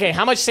 you did? Okay,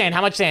 how much sand?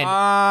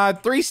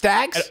 3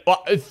 stacks.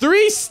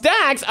 3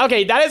 stacks?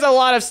 Okay, that is a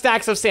lot of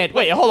stacks of sand.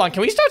 Wait, hold on.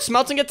 Can we start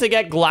smelting it to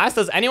get glass?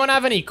 Does anyone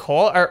have any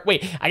coal? Or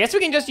wait, I guess we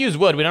can just use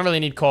wood. We don't really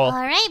need coal. All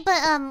right, but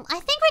I think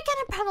we're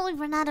gonna probably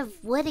run out of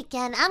wood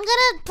again. I'm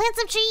gonna plant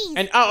some trees.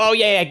 And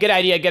yeah, good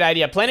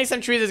idea. Planting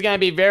some trees is gonna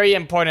be very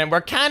important.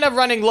 We're kind of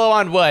running low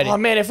on wood. Oh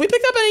man, if we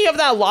picked up any of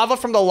that lava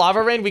from the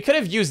lava rain, we could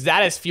have used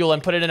that as fuel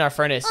and put it in our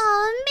furnace.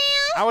 Oh man.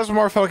 I was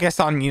more focused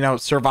on,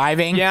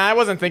 surviving. Yeah, I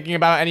wasn't thinking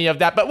about any of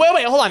that. But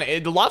wait, hold on.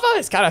 The lava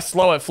is kind of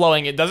slow at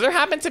flowing. Does there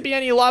happen to be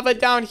any lava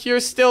down here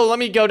still? Let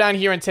me go down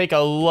here and take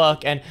a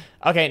look. And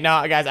Okay,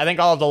 no, guys, I think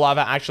all of the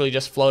lava actually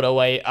just flowed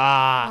away.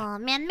 Oh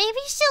man, maybe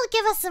she'll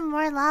give us some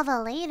more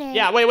lava later.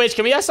 Yeah, wait,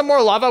 can we have some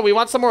more lava? We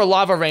want some more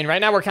lava rain. Right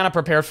now, we're kind of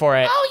prepared for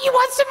it. Oh, you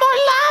want some more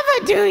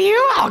lava, do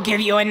you? I'll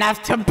give you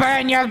enough to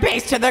burn your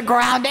base to the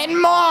ground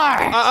and more.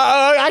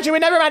 Actually,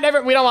 never mind.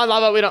 We don't want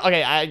lava. We don't.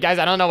 Okay, guys,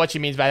 I don't know what she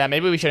means by that.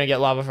 Maybe we shouldn't get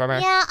lava from her.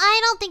 Yeah,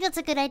 I don't think that's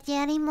a good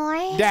idea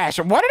anymore. Dash,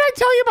 what did I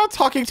tell you about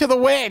talking to the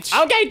witch?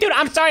 Okay, dude,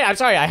 I'm sorry.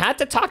 I had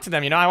to talk to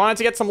them. You know, I wanted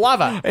to get some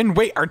lava. And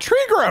wait, our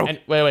tree grew. And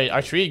wait,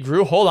 our tree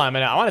grew? Hold on a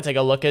minute. I want to take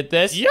a look at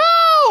this. Yo,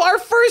 our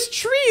first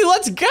tree.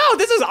 Let's go.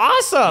 This is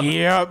awesome.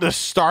 Yeah, the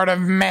start of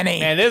many.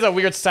 Man, this is a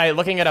weird sight,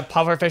 looking at a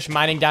pufferfish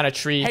mining down a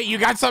tree. Hey, you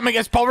got something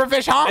against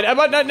pulverfish, huh?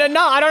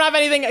 No, I don't have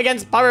anything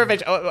against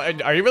pufferfish.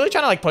 Are you really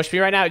trying to, like, push me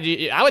right now?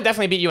 I would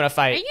definitely beat you in a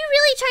fight. Are you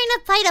really trying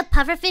to fight a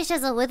pufferfish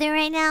as a wither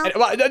right now? No,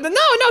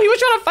 he was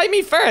trying to fight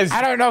me first.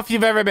 I don't know if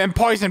you've ever been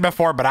poisoned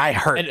before, but I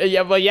hurt.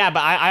 But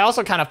I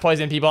also kind of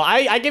poison people.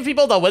 I give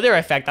people the wither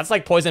effect. That's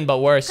like poison, but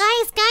worse.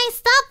 Guys,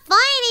 stop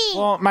fighting!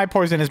 Well, my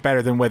poison is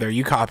better than wither.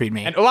 You copied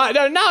me.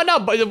 No,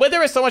 but the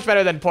wither is so much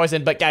better than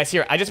poison. But guys,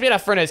 here, I just made a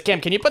furnace. Kim,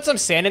 can you put some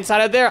sand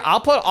inside of there?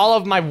 I'll put all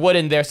of my wood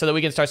in there so that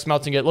we can start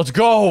smelting it. Let's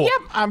go.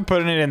 Yep, I'm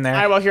putting it in there.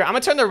 All right, well, here, I'm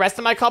gonna turn the rest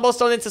of my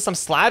cobblestone into some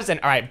slabs. And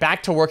all right,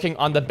 back to working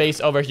on the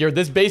base over here.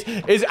 This base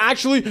is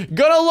actually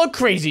gonna look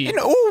crazy. And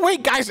oh,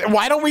 wait, guys,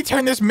 why don't we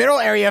turn this middle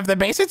area of the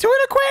base into an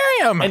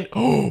aquarium?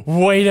 And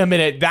wait a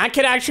minute, that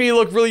could actually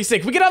look really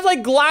sick. We could have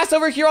like glass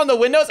over here on the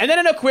windows and then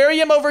an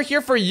aquarium over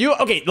here for you.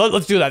 Okay,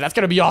 let's do that. That's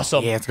gonna be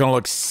awesome. Yeah, it's gonna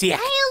look sick. I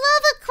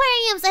love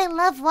aquariums. I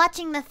love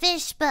watching the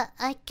fish, but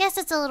I guess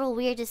it's a little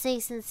weird to say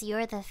since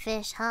you're the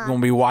fish, huh? You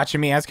gonna be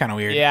watching me? That's kind of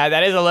weird. Yeah,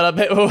 that is a little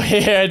bit weird. Wait,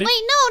 no,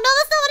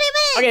 that's not what I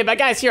meant. Okay, but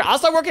guys, here, I'll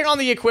start working on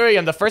the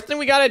aquarium. The first thing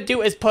we gotta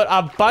do is put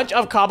a bunch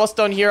of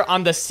cobblestone here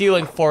on the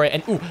ceiling for it.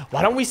 And ooh,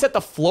 why don't we set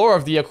the floor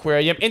of the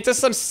aquarium into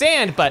some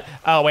sand? But,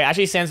 oh wait,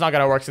 actually sand's not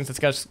gonna work since it's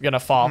just gonna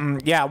fall.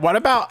 Yeah, what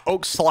about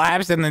oak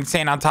slabs and then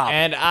sand on top?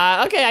 And,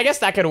 okay, I guess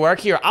that could work.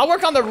 Here, I'll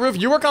work on the roof,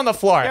 you work on the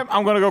floor. Yep,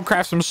 I'm gonna go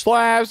craft some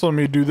slabs. Let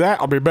me do that.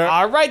 I'll be back.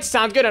 All right,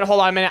 sounds good. And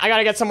hold on a minute, I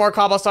gotta get some more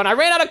cobblestone. I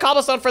ran out of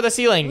cobblestone for the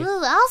ceiling. Ooh,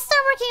 I'll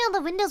start working on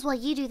the windows while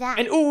you do that.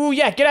 And ooh,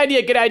 yeah, good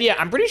idea.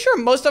 I'm pretty sure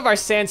most of our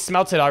sand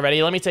smelted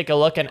already. Let me take a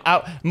look. And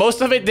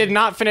most of it did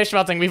not finish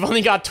melting. We've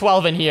only got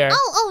 12 in here.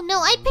 Oh, no,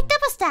 I picked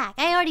up a stack.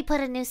 I already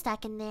put a new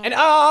stack in there. And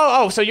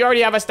so you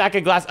already have a stack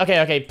of glass.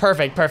 Okay,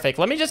 perfect.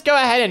 Let me just go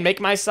ahead and make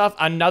myself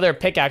another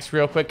pickaxe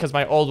real quick because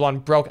my old one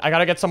broke. I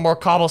gotta get some more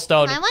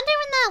cobblestone. I wonder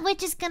when that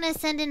witch is gonna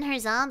send in her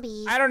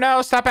zombies. I don't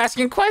know. Stop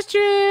asking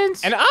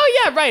questions. And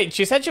yeah, right.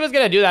 She said she was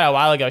gonna do that a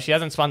while ago. She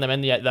hasn't spawned them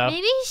in yet, though.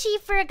 Maybe she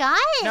forgot.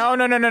 No.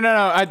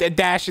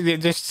 Dash,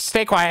 just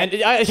stay quiet.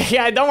 And,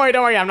 yeah, don't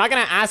worry. I'm not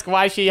gonna ask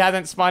why she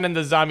hasn't spawned in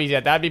the zombies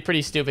yet. That'd be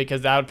pretty stupid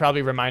because that would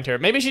probably remind her.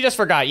 Maybe she just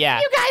forgot. Yeah.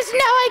 You guys know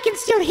I can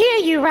still hear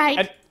you, right?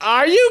 And,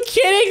 are you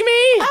kidding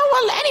me? Oh,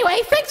 well,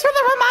 anyway, thanks for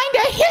the reminder.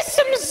 Here's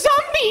some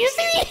zombies.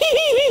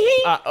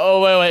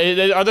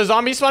 Wait. Are the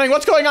zombies spawning?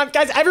 What's going on?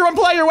 Guys, everyone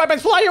pull out your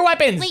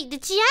weapons. Wait,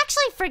 did she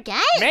actually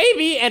forget?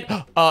 Maybe. And,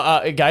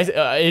 guys,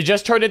 it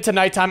just turned into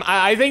nighttime.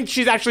 I think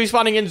she's actually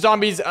spawning in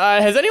zombies.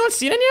 Has anyone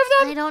seen any of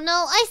them? I don't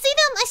know. I see them.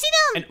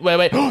 And,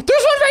 wait. There's one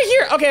right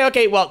here.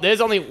 Okay. Well, there's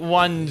only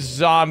one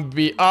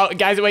zombie. Oh,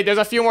 guys, wait. There's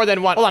a few more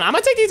than one. Hold on. I'm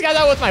gonna take these guys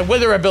out with my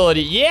wither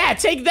ability. Yeah,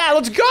 take that.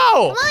 Let's go.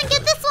 Come on,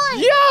 get this one.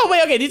 Yo,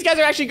 wait, okay. These guys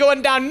are actually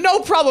going down. No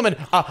problem. And,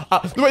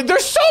 wait,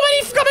 there's so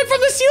many coming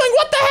from the ceiling.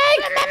 What the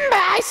heck? Remember,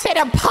 I said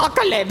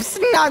apocalypse,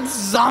 not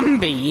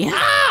zombie.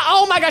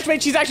 Oh my gosh,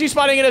 wait. She's actually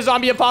spawning in a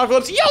zombie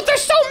apocalypse. Yo,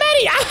 there's so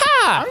many.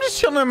 Aha. I'm just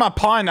chilling in my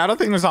pond. I don't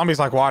think the zombies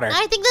like water.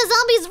 I think the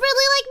zombies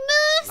really like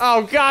moose.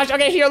 Oh gosh.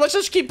 Okay, here, let's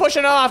just keep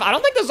pushing it off. I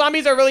don't think the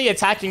zombies are really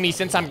attacking me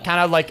since I'm kind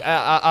of like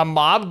a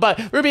mob.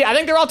 But Ruby, I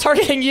think they're all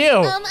targeting you.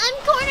 I'm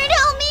cornered.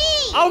 Help me.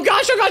 Oh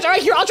gosh. All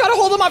right, here, I'll try to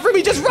hold them off.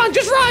 Ruby, just run.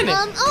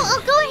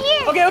 I'll go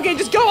here. Okay,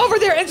 just go over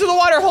there into the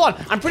water. Hold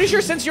on. I'm pretty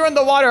sure since you're in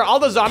the water, all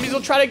the zombies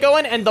will try to go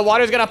in and the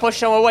water's gonna push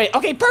them away.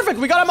 Okay, perfect.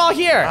 We got them all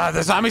here.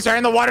 The zombies are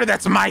in the water.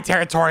 That's my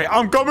territory.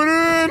 I'm coming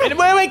in. And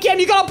wait, Cam,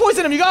 you gotta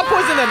poison him.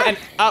 And,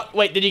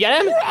 wait, did you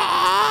get him?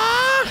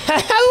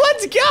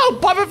 Let's go.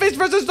 Pufferfish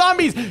versus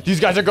zombies. These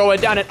guys are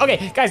going down. And,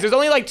 okay, guys, there's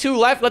only like 2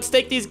 left. Let's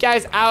take these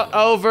guys out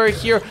over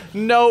here.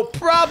 No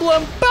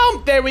problem.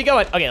 Boom. There we go.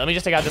 And, okay, let me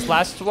just take out this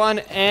last one.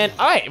 And,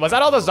 all right, was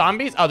that all the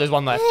zombies? Oh, there's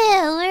one left.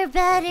 Ew, we're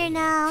better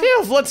now.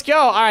 Phew, let's go.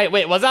 All right,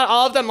 wait, was that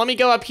all of them? Let me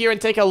go up here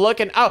and take a look.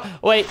 And, oh,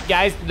 wait,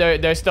 guys,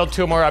 there's still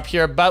 2 more up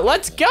here. But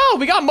let's go.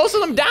 We got most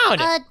of them down.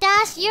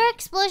 Dash, your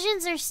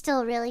explosions are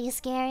still really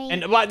scary.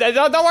 And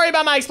don't worry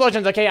about my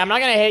explosions, okay? I'm not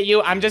gonna hit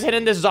you. I'm just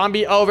hitting this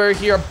zombie over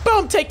here.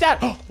 Boom, take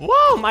that.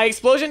 Whoa, my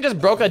explosion just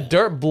broke a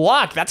dirt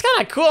block. That's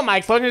kind of cool. My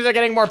explosions are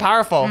getting more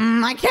powerful.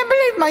 I can't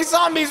believe my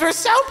zombies were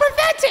so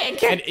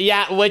pathetic. And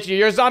yeah, which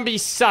your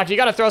zombies suck. You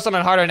gotta throw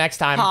something harder next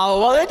time. Oh,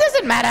 well, it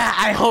doesn't matter.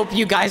 I hope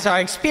you guys are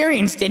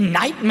experienced in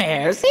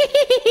nightmares.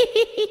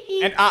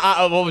 And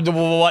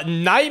what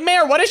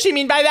nightmare? What does she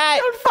mean by that?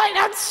 You'll find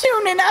out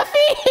soon enough.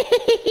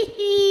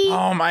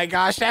 Oh my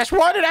gosh, Dash,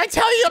 what did I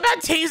tell you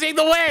about teasing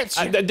the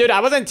witch? Dude,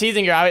 I wasn't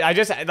teasing her. I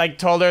just like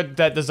told her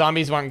that the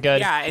zombies weren't good.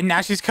 Yeah, and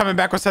now she's coming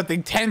back with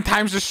something 10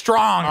 times as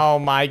strong. Oh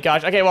my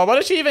gosh. Okay, well, what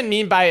does she even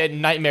mean by a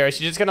nightmare? Is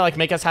she just gonna like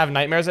make us have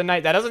nightmares at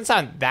night? That doesn't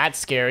sound that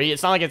scary.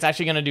 It's not like it's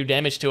actually gonna do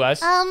damage to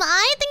us.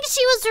 I think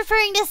she was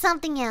referring to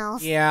something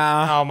else.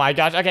 Yeah. Oh my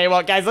gosh. Okay,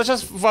 well, guys, let's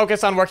just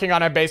focus on working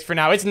on our base for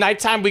now. It's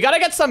nighttime. We gotta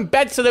get some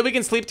beds so that we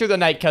can sleep through the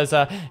night, because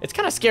it's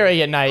kind of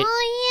scary at night.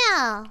 Oh,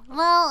 yeah.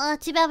 Well,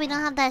 too bad we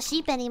don't have that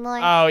sheep anymore.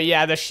 Oh,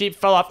 yeah, the sheep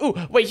fell off. Ooh,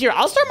 wait, here,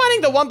 I'll start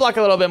mining the one block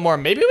a little bit more.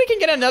 Maybe we can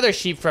get another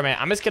sheep from it.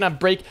 I'm just gonna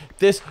break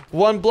this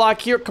one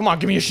block here. Come on,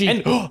 give me a sheep.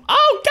 And,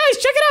 oh,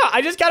 guys, check it out.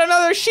 I just got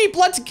another sheep.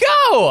 Let's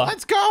go.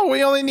 Let's go.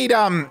 We only need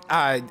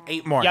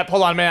 8 more. Yep,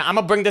 hold on a minute. I'm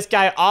gonna bring this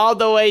guy all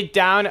the way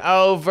down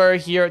over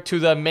here to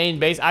the main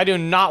base. I do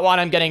not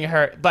want him getting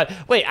hurt. But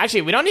wait,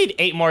 actually, we don't need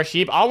 8 more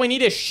sheep. All we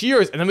need is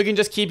shears, and then we can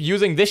just keep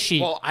using this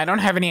sheep. Well, I don't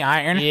have any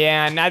iron.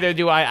 Yeah, neither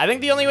do I. I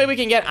think the only way we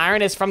can get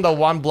iron is from the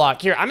one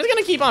block. Here, I'm just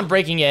gonna keep on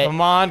breaking it.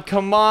 Come on,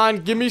 come on.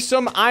 Give me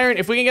some iron.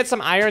 If we can get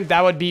some iron,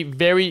 that would be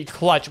very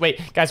clutch.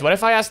 Wait, guys, what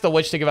if I ask the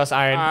witch to give us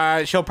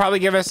iron? She'll probably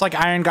give us like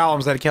iron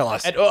golems that kill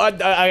us. And,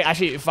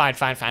 actually, fine.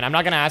 I'm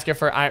not gonna ask her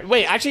for iron.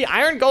 Wait, actually,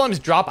 iron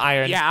golems drop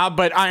iron. Yeah,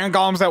 but iron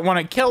golems that want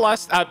to kill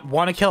us,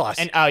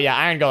 And oh yeah,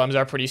 iron golems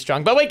are pretty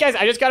strong. But wait, guys,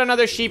 I just got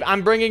another sheep.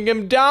 I'm bringing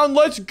him down.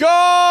 Let's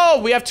go.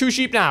 We have 2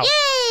 sheep now.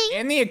 Yay!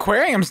 And the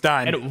aquarium's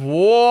done. And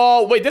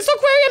whoa, wait, this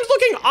aquarium's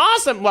looking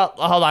awesome. Well,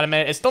 hold on a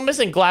minute. It's still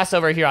missing glass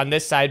over here on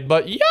this side,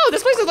 but yo,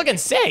 this place is looking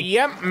sick.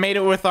 Yep, made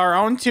it with our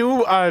own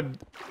 2,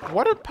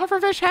 what do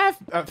pufferfish have?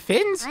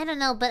 Fins? I don't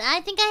know, but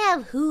I think I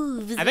have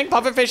hooves. I think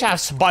pufferfish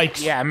have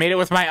spikes. Yeah, I made it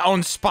with my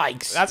own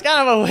spikes. That's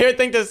kind of a weird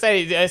thing to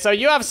say. So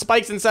you have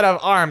spikes instead of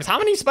arms. How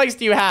many spikes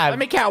do you have? Let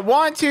me count.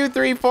 1, 2,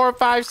 3, 4,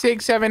 5,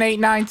 6, 7, 8,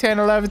 9, 10,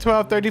 11,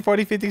 12, 13,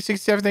 14, 15, 16,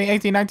 17,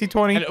 18, 19,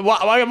 20. And,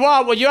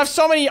 wow, you have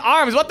so many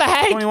arms. What the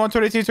heck? 21,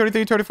 22,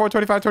 23, 24,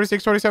 25,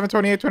 26, 27,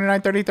 28,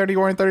 29, 30,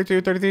 31,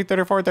 32, 33,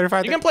 34,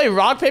 35. You can play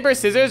rock, paper,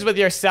 scissors with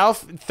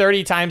yourself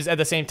 30 times at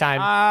the same time.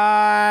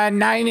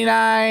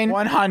 99,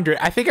 100.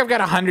 I think I've got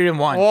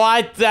 101.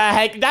 What the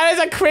heck? That is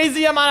a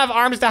crazy amount of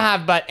arms to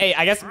have, but hey,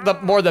 I guess the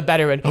more the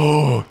better. And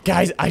oh,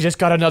 guys, I just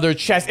got another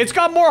chest. It's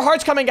got more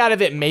hearts coming out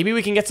of it. Maybe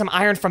we can get some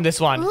iron from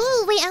this one.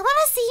 Ooh, wait, I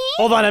want to see.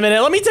 Hold on a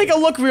minute. Let me take a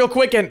look real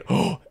quick and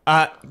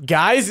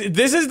guys,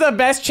 this is the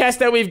best chest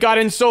that we've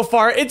gotten so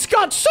far. It's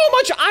got so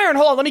much iron.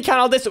 Hold on, let me count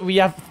all this. We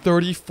have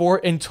 34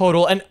 in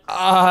total. And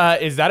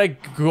is that a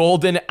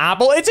golden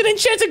apple? It's an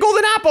enchanted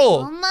golden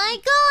apple. Oh my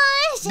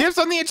gosh. Dibs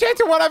on the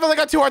enchanted one. I've only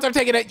got 2 hearts. I'm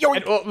taking it. Yo.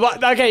 And,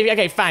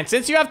 okay, fine.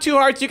 Since you have 2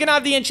 hearts, you can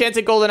have the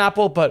enchanted golden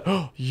apple. But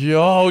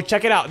yo,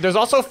 check it out. There's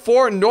also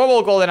 4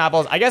 normal golden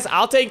apples. I guess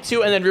I'll take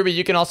 2, and then Ruby,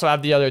 you can also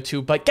have the other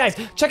 2. But guys,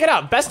 check it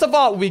out. Best of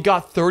all, we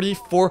got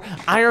 34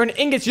 iron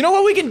ingots. You know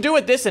what we can do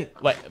with this? And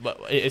what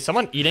is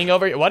someone eating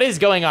over here? What is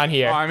going on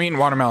here? Oh, I mean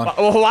watermelon.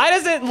 Why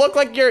does it look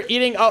like you're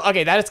eating? Oh,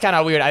 okay, that is kind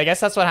of weird. I guess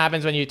that's what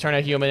happens when you turn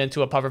a human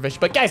into a pufferfish.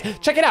 But guys,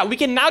 check it out. We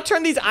can now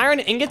turn these iron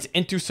ingots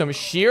into some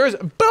shears.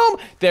 Boom!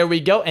 There we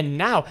go. And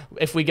now,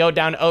 if we go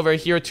down over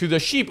here to the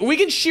sheep, we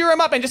can shear them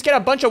up and just get a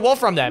bunch of wool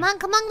from them.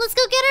 Come on, let's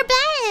go get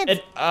our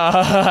bed.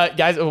 And,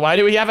 guys, why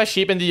do we have a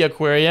sheep in the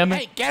aquarium?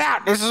 Hey, get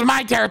out. This is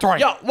my territory.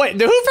 Yo, wait, who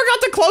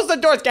forgot to close the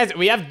doors? Guys,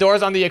 we have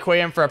doors on the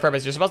aquarium for a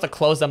purpose. You're supposed to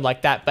close them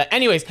like that. But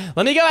anyways,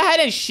 let me go ahead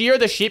and shear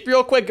the sheep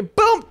real quick.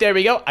 Boom, there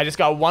we go. I just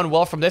got 1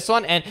 wool from this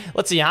one. And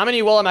let's see, how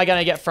many wool am I going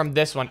to get from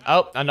this one?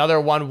 Oh, another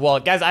 1 wool.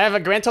 Guys, I have a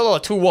grand total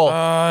of 2 wool.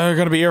 They're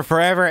going to be here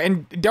forever.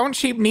 And don't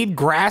sheep need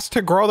grass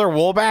to grow their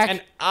wool back?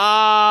 And,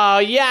 oh,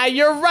 yeah,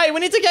 you're right. We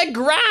need to get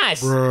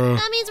grass.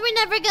 That means we're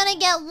never gonna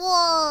get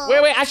wool.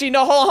 Wait, actually,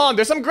 no, hold on.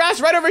 There's some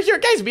grass right over here.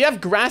 Guys, we have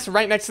grass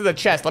right next to the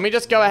chest. Let me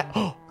just go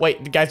ahead.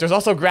 Wait, guys, there's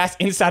also grass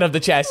inside of the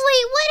chest.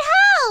 Wait, what?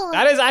 How?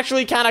 That is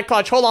actually kind of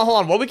clutch. Hold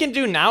on. What we can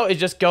do now is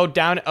just go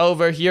down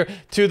over here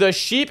to the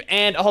sheep.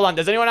 And hold on,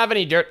 does anyone have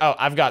any dirt? Oh,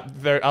 I've got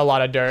a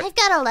lot of dirt. I've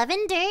got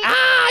 11 dirt.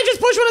 I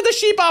just pushed one of the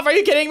sheep off. Are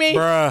you kidding me?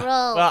 Bruh. Bro.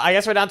 Well, I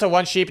guess we're down to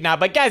 1 sheep now.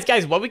 But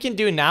guys, what we can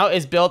do now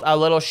is build a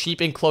little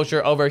sheep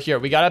enclosure over here.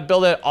 We gotta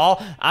build it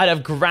all out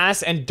of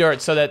grass and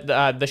dirt so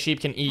that the sheep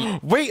can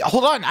eat. Wait,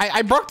 hold on.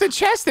 I broke the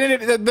chest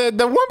and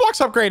the one block's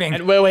upgrading.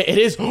 And wait, it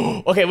is.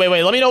 Okay,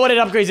 wait. Let me know what it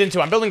upgrades into.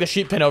 I'm building the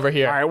sheep pen over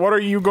here. All right, what are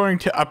you going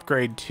to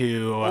upgrade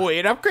to? Oh,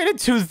 it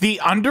upgraded to the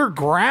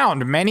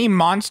underground. Many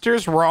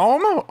monsters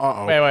roam.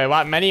 Uh-oh. Wait,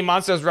 what? Many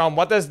monsters roam.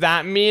 What does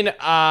that mean?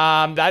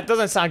 That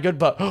doesn't sound good,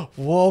 but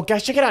whoa,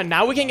 guys, check it out.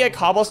 Now we can get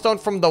cobblestone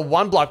from the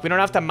 1 block. We don't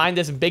have to mine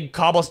this big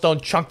cobblestone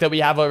chunk that we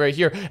have over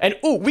here. And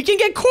ooh, we can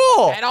get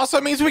coal. It also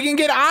means we can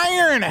get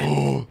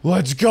iron.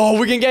 Let's go.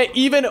 We can get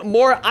even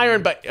more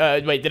iron. But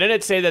wait, didn't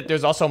it say that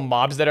there's also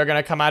mobs that are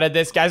gonna come out of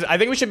this? Guys, I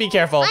think we should be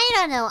careful. I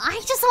don't know.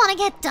 I just want to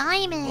get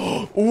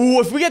diamond. Ooh,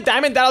 if we get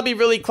diamond, that'll be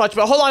really clutch.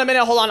 But hold on a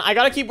minute, hold on. I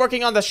gotta keep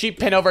working on the sheep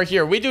pen over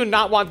here. We do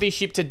not want these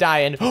sheep to die.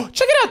 And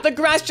check it out, the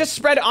grass just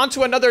spread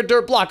onto another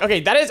dirt block. Okay,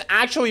 that is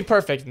actually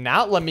perfect.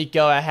 Now let me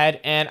go ahead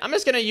and I'm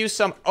just gonna use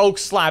some oak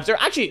slabs. Or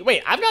actually,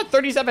 wait, I've got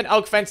 37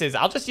 oak fences.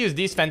 I'll just use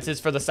these fences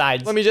for the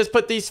sides. Let me just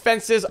put these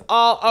fences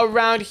all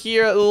around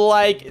here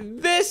like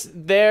this.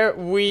 There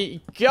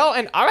we go.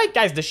 And all right,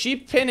 guys, the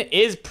sheep pen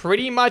is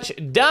pretty much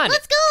done.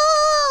 Let's go.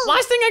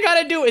 Last thing I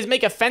gotta do is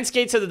make a fence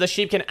gate so that the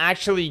sheep can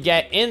actually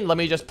get in. Let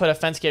me just put a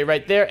fence gate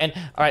right there. And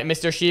all right,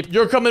 Mr. Sheep,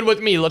 you're coming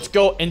with me. Let's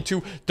go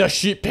into the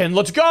sheep pen.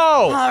 Let's go.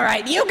 All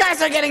right, you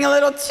guys are getting a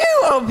little too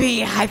OP.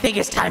 I think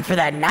it's time for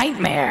that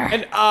nightmare.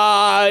 And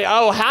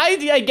oh, hi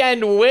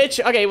again, witch.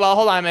 Okay, well,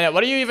 hold on a minute.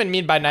 What do you even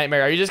mean by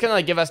nightmare? Are you just gonna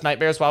like give us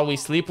nightmares while we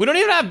sleep? We don't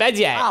even have beds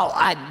yet.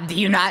 Oh, do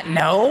you not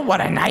know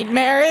what a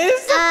nightmare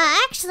is?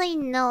 Actually,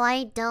 no,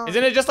 I don't.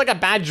 Isn't it just like a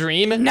bad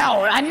dream?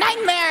 No, a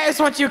nightmare is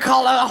what you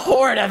call a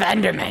horde of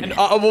Endermen. Wait,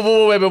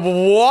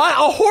 what?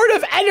 A horde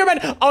of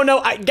Endermen? Oh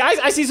no, guys,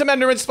 I see some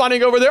Endermen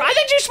spawning over there. I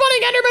think she's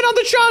spawning Endermen on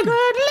the chunk.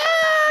 Good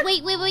luck.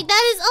 Wait,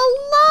 that is a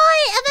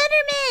lot of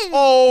Endermen.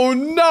 Oh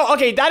no,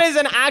 okay, that is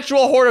an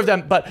actual horde of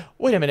them. But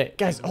wait a minute,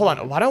 guys, hold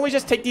on. Why don't we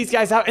just take these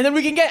guys out and then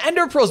we can get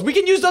Ender Pearls? We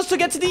can use those to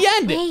get to the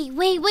end.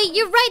 Wait,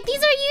 you're right.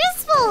 These are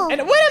useful.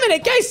 And wait a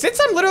minute, guys, since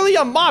I'm literally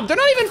a mob, they're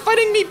not even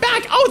fighting me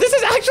back. Oh, this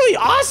is actually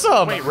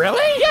awesome. Wait,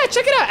 really? Yeah,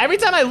 check it out. Every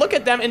time I look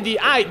at them in the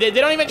eye, they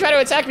don't even try to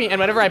attack me. And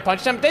whenever I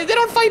punch them, they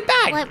don't fight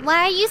back.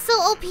 Why are you so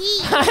OP?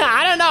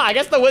 I don't know. I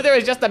guess the Wither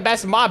is just the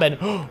best mob. And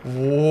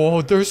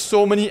whoa, there's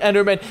so many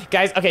Endermen.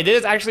 Guys, okay, this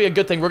is actually a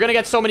good thing. We're going to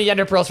get so many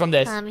Ender Pearls from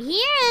this. Come here,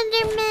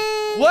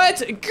 Enderman.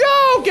 Let's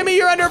go. Give me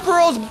your Ender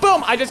Pearls.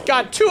 Boom. I just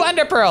got 2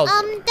 Ender Pearls.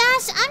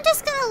 Dash, I'm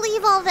just going to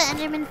leave all the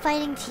Endermen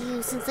fighting to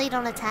you since they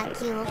don't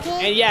attack you,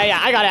 okay? And yeah,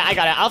 I got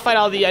it. I'll fight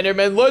all the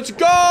Endermen. Let's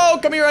go.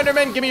 Come here,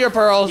 Enderman. Give me your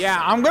pearls.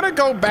 Yeah, I'm gonna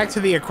go back to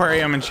the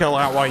aquarium and chill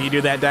out while you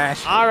do that,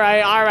 Dash. All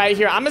right.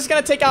 Here, I'm just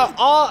gonna take out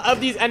all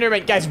of these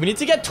Endermen. Guys, we need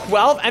to get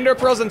 12 Ender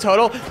Pearls in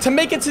total to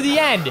make it to the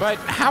end. But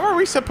how are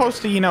we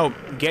supposed to,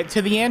 get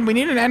to the end? We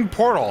need an end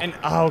portal. And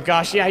oh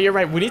gosh, yeah, you're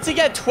right. We need to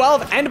get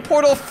 12 end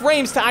portal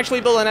frames to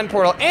actually build an end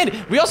portal.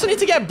 And we also need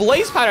to get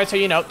blaze powder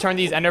to, turn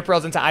these Ender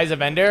Pearls into Eyes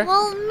of Ender.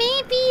 Well,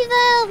 maybe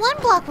the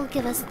 1 block will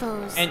give us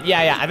those. And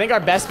yeah, I think our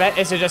best bet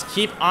is to just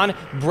keep on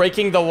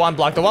breaking the 1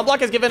 block. The 1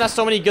 block has given us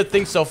so many good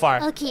things so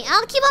far. Okay,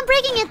 I'll keep on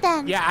breaking it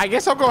then. Yeah, I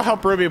guess I'll go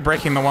help Ruby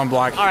breaking the 1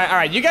 block. All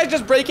right. You guys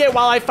just break it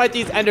while I fight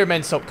these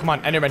Endermen. So come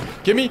on, Enderman,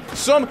 give me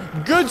some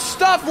good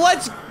stuff.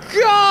 Let's go.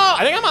 I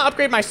think I'm gonna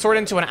upgrade my sword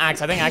into an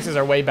axe. I think axes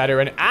are way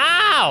better. And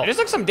ow, I just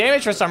took some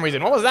damage for some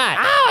reason. What was that?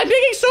 Ow, I'm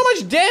taking so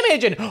much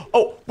damage. And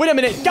oh, wait a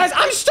minute, guys,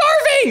 I'm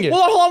starving.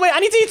 Hold on, wait. I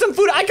need to eat some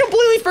food. I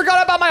completely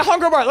forgot about my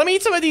hunger bar. Let me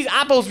eat some of these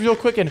apples real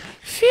quick. And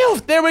phew,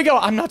 there we go.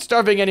 I'm not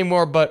starving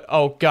anymore. But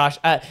oh gosh,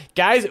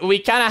 guys, we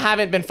kind of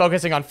haven't been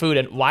focusing on food.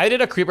 And why did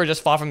a creeper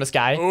just fall from the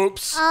sky?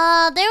 Oops. There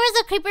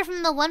was a creeper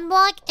from the 1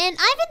 block, and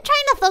I've been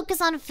trying to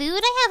focus on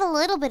food. I have a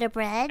little bit of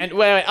bread. And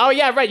wait. Oh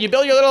yeah, right. You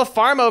built your little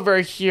farm over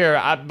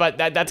here. But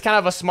that's kind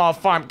of a small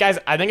farm. Guys,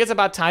 I think it's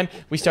about time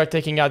we start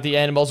taking out the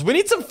animals. We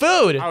need some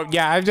food. Oh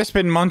yeah, I've just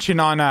been munching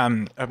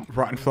on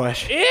rotten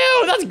flesh.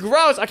 Ew, that's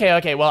gross.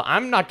 Okay. Well,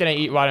 I'm not gonna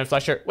eat rotten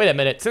flesh. Wait a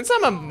minute. Since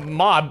I'm a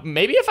mob,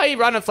 maybe if I eat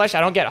rotten flesh, I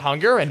don't get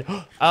hunger. And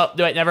oh,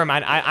 wait, never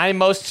mind. I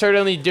most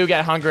certainly do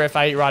get hunger if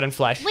I eat rotten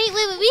flesh. Wait.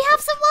 We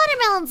have some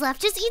watermelons left.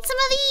 Just eat some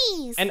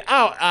of these. And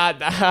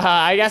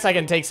I guess I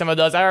can take some of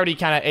those. I already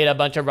kind of ate a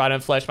bunch of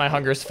rotten flesh. My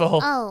hunger's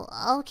full.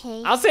 Oh,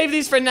 okay. I'll save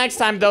these for next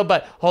time though.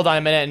 But hold on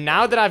a minute.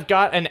 Now that I've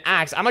got an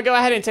axe, I'm gonna go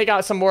ahead and take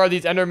out some more of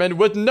these Endermen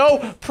with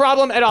no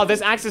problem at all.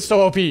 This axe is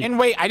so OP. And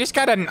wait, I just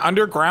got an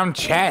underground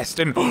chest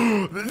and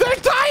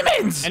there's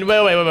diamonds! And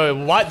wait,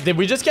 what? Did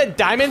we just get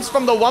diamonds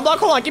from the 1 block?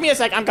 Hold on, give me a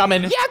sec, I'm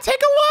coming. Yeah, take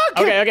a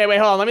look! Okay, wait,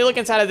 hold on. Let me look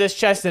inside of this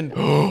chest and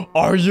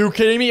are you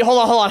kidding me? Hold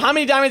on. How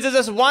many diamonds is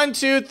this? 1,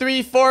 2,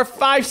 3, 4,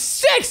 5,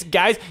 6!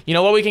 Guys, you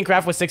know what we can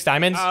craft with 6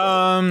 diamonds?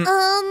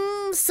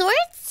 Swords?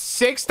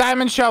 6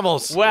 diamond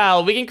shovels.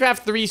 Well, we can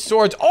craft 3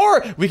 swords,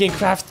 or we can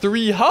craft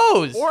 3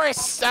 hoes. Or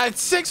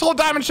 6 whole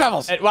diamond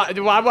shovels. Why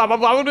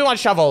would we want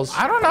shovels?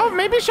 I don't know.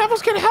 Maybe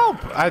shovels can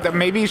help.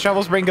 Maybe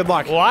shovels bring good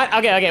luck. What?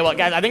 Okay. Well,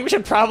 guys, I think we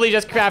should probably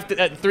just craft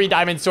 3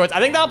 diamond swords. I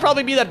think that'll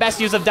probably be the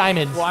best use of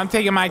diamonds. Well, I'm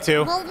taking my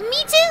 2. Well,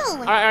 me too.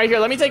 All right, here.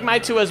 Let me take my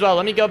 2 as well.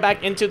 Let me go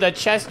back into the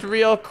chest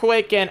real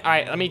quick. And all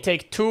right, let me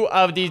take 2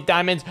 of these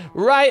diamonds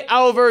right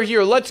over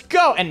here. Let's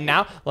go. And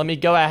now let me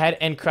go ahead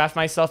and craft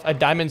myself a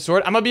diamond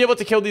sword. I'm gonna be able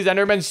to kill these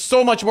Endermen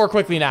so much more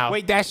quickly now.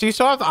 Wait, Dash, do you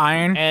still have the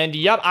iron? And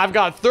yep, I've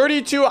got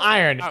 32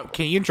 iron. Oh,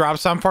 can you drop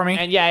some for me?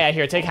 And yeah,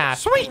 here, take half.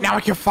 Sweet, now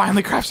I can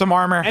finally craft some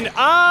armor. And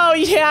oh,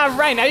 yeah,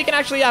 right. Now you can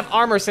actually have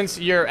armor since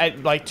you're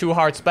at like 2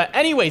 hearts. But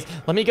anyways,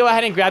 let me go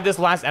ahead and grab this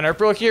last ender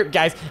pearl here.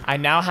 Guys, I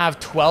now have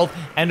 12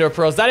 ender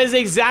pearls. That is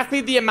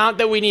exactly the amount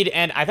that we need.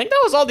 And I think that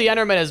was all the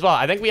endermen as well.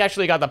 I think we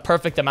actually got the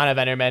perfect amount of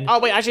endermen. Oh,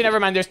 wait, actually, never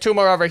mind. There's 2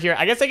 more over here.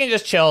 I guess they can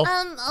just chill.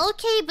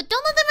 Okay, but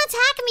don't let them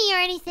attack me or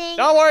anything.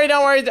 Don't worry,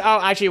 don't worry. Oh,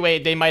 actually,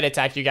 wait, they might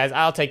attack you guys.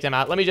 I'll take them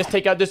out. Let me just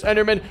take out this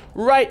enderman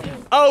right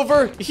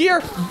over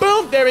here.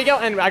 Boom, there we go.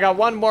 And I got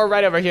one more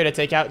right over here to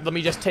take out. Let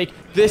me just take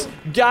this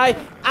guy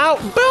out.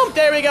 Boom,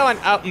 there we go. And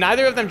oh,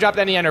 neither of them dropped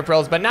any ender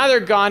pearls, but now they're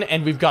gone,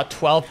 and we've got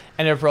 12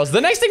 ender pearls.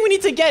 The next thing we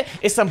need to get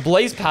is some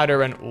blaze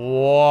powder, and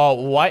whoa,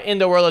 what in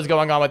the world is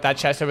going on with that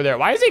chest over there?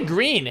 Why is it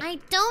green? I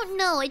don't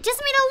know. It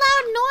just made a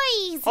loud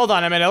noise. Hold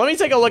on a minute. Let me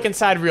take a look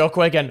inside real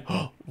quick, and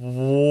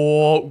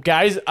whoa,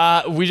 guys,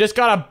 we just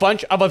got a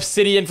bunch of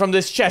obsidian from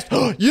this chest.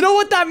 You know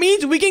what that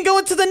means? We can go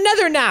into the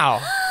nether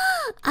now.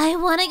 I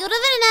want to go to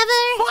the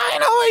nether.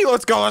 Finally,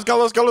 let's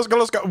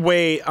go.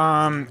 Wait,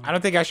 I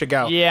don't think I should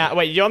go. Yeah,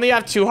 wait, you only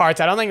have 2 hearts.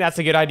 I don't think that's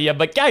a good idea.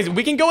 But guys,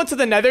 we can go into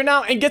the nether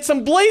now and get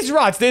some blaze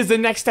rods. This is the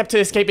next step to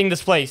escaping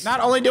this place.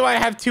 Not only do I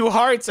have 2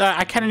 hearts,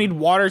 I kind of need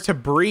water to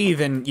breathe,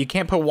 and you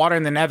can't put water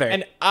in the nether.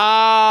 And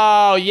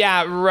oh,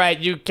 yeah, right.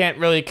 You can't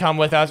really come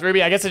with us.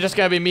 Ruby, I guess it's just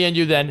going to be me and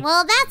you then.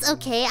 Well, that's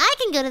okay. I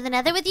can go to the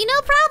nether with you,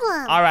 no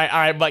problem. All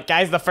right. But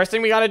guys, the first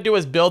thing we got to do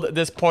is build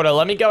this portal.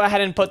 Let me go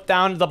ahead and put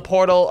down the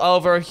portal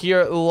over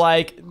here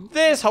like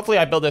this. Hopefully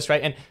I build this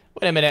right. And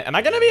wait a minute. Am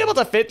I going to be able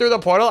to fit through the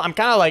portal? I'm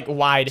kind of like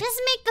wide.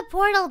 Just make the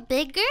portal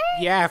bigger?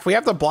 Yeah, if we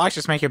have the blocks,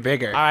 just make it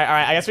bigger. All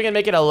right. I guess we can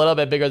make it a little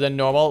bit bigger than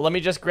normal. Let me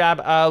just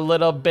grab a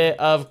little bit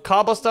of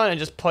cobblestone and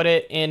just put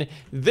it in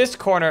this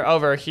corner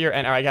over here.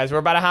 And all right, guys, we're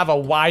about to have a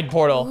wide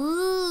portal.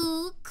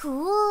 Ooh,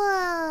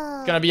 cool.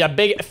 It's gonna be a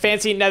big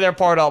fancy nether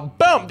portal.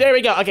 Boom, there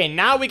we go. Okay,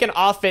 now we can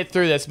all fit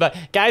through this. But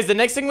guys, the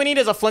next thing we need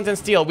is a flint and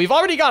steel. We've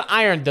already got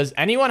iron. Does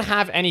anyone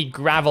have any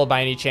gravel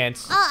by any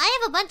chance? Oh, I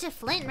have a bunch of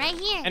flint right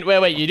here. And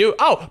wait, you do?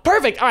 Oh,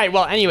 perfect. All right,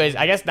 well, anyways,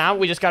 I guess now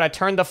we just gotta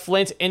turn the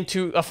flint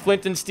into a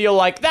flint and steel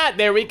like that.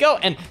 There we go.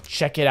 And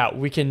check it out.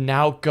 We can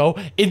now go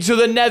into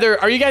the nether.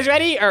 Are you guys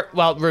ready? Or,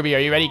 well, Ruby, are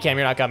you ready? Cam,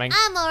 you're not coming.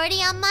 I'm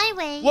already on my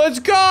way. Let's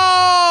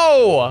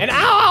go! And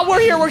ow,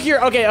 we're here.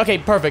 Okay,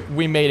 perfect.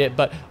 We made it,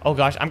 but oh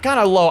gosh, I'm kind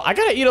of low. I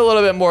gotta eat a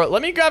little bit more.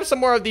 Let me grab some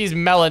more of these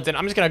melons, and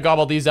I'm just gonna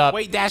gobble these up.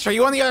 Wait, Dash, are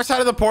you on the other side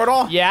of the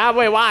portal? Yeah,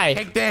 wait, why?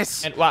 Take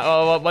this. And what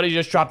are you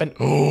just dropping?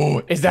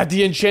 Oh, is that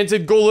the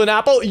enchanted golden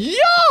apple? Yo!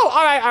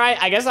 All right,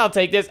 I guess I'll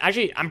take this.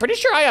 Actually, I'm pretty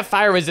sure I have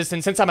fire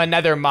resistance since I'm a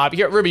nether mob.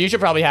 Here, Ruby, you should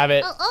probably have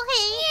it. Oh,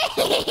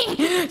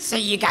 okay. So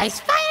you guys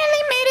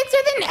finally made it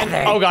to the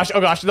nether. Oh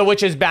gosh, the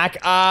witch is back.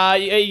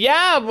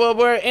 Yeah, well,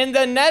 we're in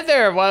the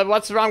nether.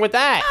 What's wrong with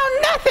that? Oh,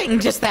 nothing.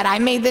 Just that I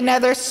made the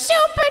nether super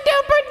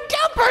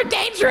duper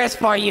dangerous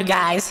for you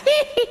guys.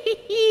 Wait,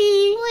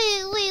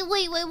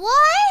 what?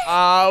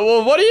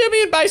 Well, what do you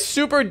mean by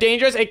super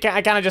dangerous? It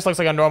kind of just looks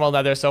like a normal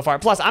nether so far.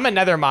 Plus, I'm a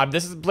nether mob.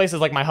 This place is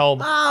like my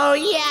home. Oh,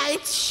 yeah,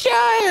 it's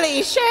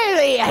surely.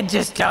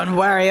 Just don't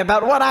worry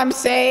about what I'm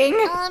saying.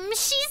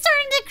 She's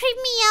starting to creep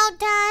me out,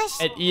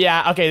 Dash.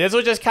 Yeah, okay, this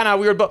was just kind of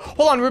weird, but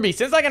hold on, Ruby.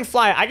 Since I can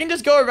fly, I can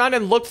just go around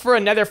and look for a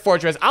nether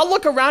fortress. I'll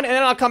look around, and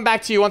then I'll come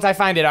back to you once I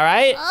find it, all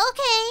right?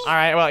 Okay. All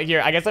right, well,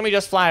 here, I guess let me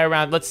just fly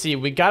around. Let's see.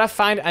 We gotta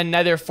find a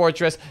nether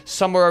fortress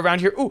somewhere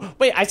around here. Ooh,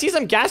 wait, I see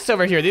some ghasts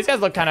over here. These guys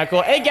look kind of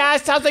cool. Hey,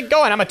 ghasts, how's it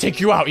going? I'm gonna take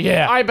you out,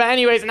 yeah. All right, but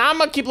anyways, now I'm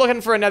gonna keep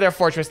looking for a nether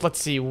fortress. Let's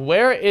see.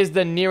 Where is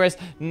the nearest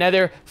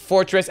nether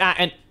fortress at?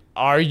 And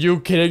are you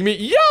kidding me?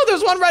 Yo,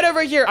 there's one right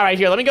over here. All right,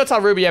 here, let me go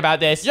tell Ruby about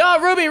this. Yo,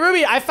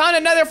 Ruby, I found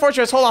another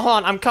fortress. Hold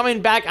on. I'm coming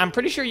back. I'm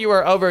pretty sure you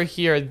are over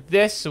here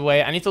this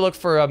way. I need to look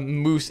for a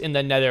moose in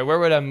the nether. Where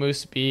would a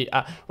moose be?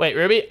 Wait,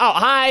 Ruby? Oh,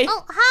 hi.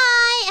 Oh,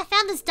 hi. I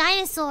found this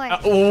dinosaur.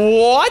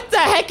 What the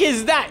heck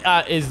is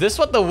that? Is this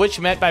what the witch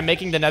meant by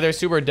making the nether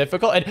super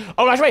difficult? And,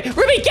 oh gosh, wait,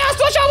 Ruby, gas,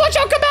 watch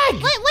out, come back.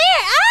 Wait,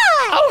 where?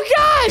 Ah! Oh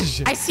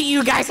gosh. I see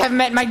you guys have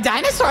met my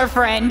dinosaur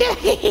friend. And,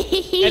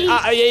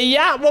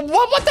 yeah, well,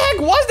 what the heck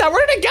was that?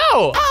 Where did it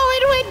go? Oh,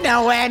 it went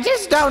nowhere.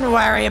 Just don't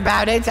worry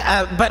about it.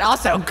 But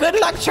also, good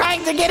luck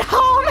trying to get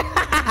home.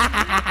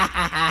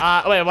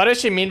 Wait, what does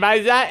she mean by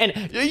that?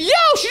 And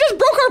yo, she just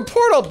broke our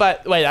portal.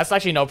 But wait, that's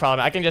actually no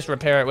problem. I can just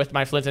repair it with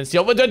my flint and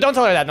steel. But don't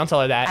tell her that. Don't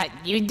tell her that.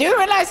 You do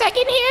realize I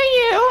can hear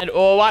you. And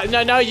oh, what?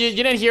 No, you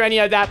didn't hear any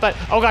of that. But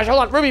oh gosh, hold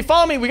on, Ruby,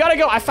 follow me. We gotta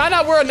go. I found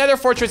out where another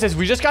fortress is.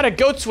 We just gotta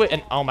go to it.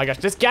 And oh my gosh,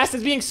 this ghast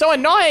is being so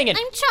annoying. And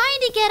I'm trying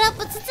to get up,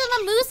 but since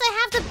I'm a moose, I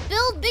have to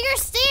build bigger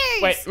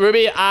stairs. wait,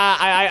 Ruby,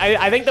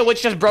 I think the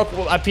witch just broke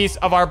a piece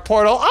of our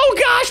portal. Oh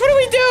gosh, what do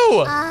we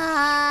do?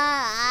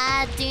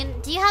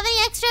 Do you have any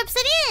extra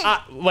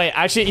obsidian? Wait,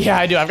 actually, yeah,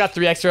 I do. I've got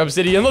 3 extra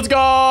obsidian. Let's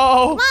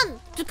go.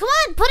 Come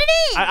on, put it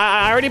in.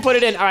 I already put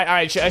it in. All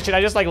right. Should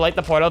I just like light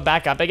the portal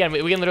back up again? We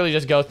can literally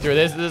just go through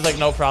this. This is like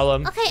no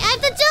problem. Okay, I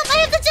have to jump.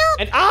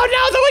 And oh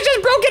no, the witch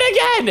just broke it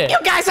again. You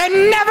guys are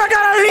never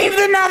gonna leave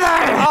the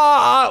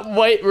nether.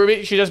 Wait,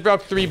 Ruby, she just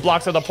broke 3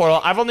 blocks of the portal.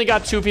 I've only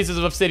got 2 pieces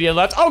of obsidian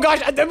left. Oh gosh,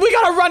 we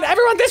gotta run.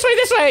 Everyone, this way,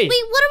 this way.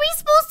 Wait, what are we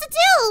supposed to do?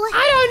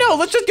 I don't know.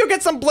 Let's just go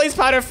get some blaze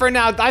powder for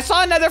now. I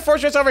saw another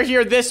fortress over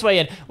here this way.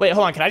 And wait,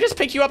 hold on. Can I just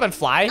pick you up and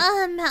fly?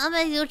 I'm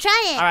gonna go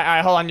try it. All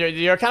right, hold on.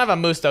 You're kind of a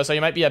moose though, so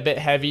you might be a bit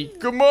heavy.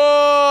 Come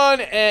on.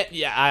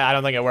 Yeah, I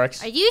don't think it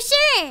works. Are you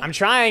sure? I'm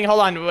trying. Hold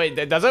on. Wait,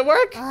 does it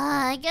work?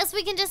 I guess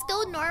we can just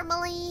go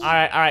normally. All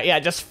right. Yeah,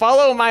 just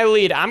follow my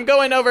lead. I'm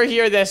going over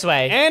here this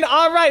way. And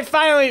all right,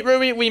 finally,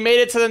 Ruby, we made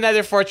it to the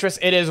nether fortress.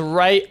 It is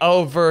right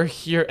over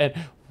here. And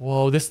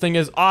whoa, this thing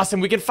is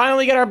awesome. We can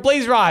finally get our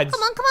blaze rods.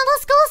 Come on,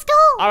 let's go.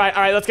 All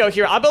right, let's go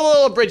here. I'll build a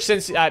little bridge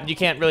since you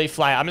can't really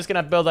fly. I'm just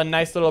gonna build a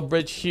nice little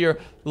bridge here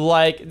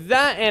like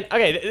that. And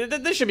okay,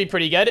 this should be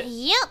pretty good.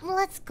 Yep,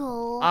 let's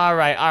go. All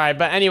right.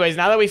 But anyways,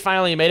 now that we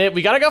finally made it,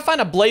 we gotta go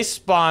find a blaze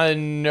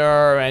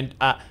spawner and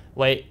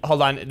wait,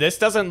 hold on. This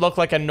doesn't look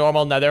like a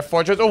normal nether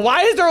fortress.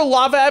 Why is there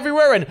lava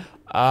everywhere? And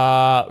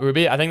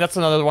Ruby, I think that's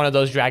another one of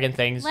those dragon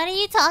things. What are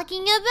you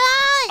talking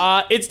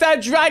about? It's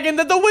that dragon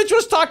that the witch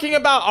was talking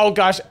about. Oh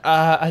gosh,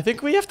 I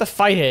think we have to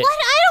fight it. What?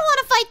 I don't want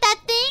to fight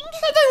that thing.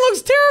 That thing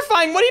looks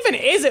terrifying. What even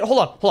is it?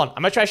 Hold on. I'm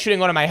gonna try shooting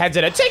one of my heads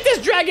at it. Take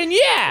this dragon,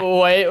 yeah!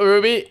 Wait,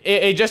 Ruby,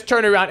 it just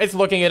turned around. It's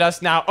looking at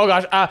us now. Oh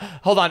gosh,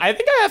 hold on. I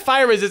think I have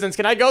fire resistance.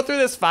 Can I go through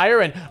this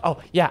fire? And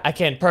oh yeah, I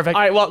can. Perfect.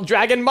 All right, well,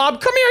 dragon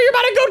mob, come here. You're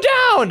about to go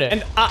down.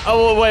 And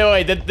oh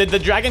wait. Did the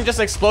dragon just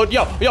explode?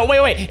 Yo,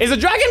 wait. Is the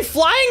dragon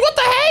flying? What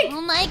the heck?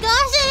 Oh my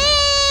gosh, it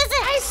is!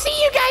 I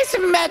see you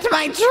guys met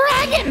my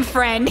dragon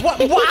friend. What?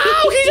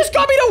 Wow, he just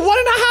got me to 1.5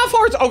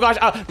 hearts. Oh gosh,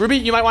 Ruby,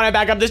 you might want to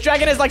back up. This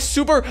dragon is like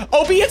super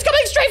OP. It's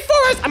coming straight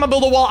for us. I'm gonna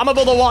build a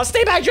wall.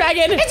 Stay back,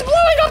 dragon. It's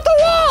blowing up the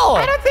wall.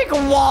 I don't think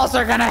walls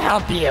are gonna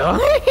help you.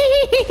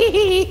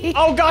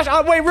 Oh gosh,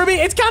 wait, Ruby,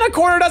 it's kind of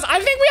cornered us. I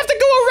think we have to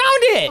go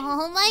around it.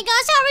 Oh my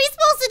gosh, how are we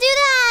supposed to do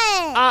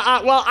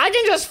that? Well, I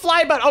can just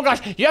fly, but oh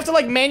gosh, you have to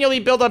like manually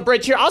build a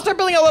bridge here. I'll start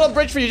building a little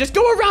bridge for you. Just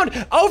go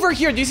around over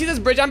here. Do you see this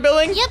bridge I'm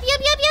building? Yep.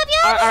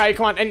 All right,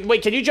 come on. And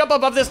wait, can you jump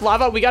above this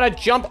lava? We gotta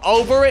jump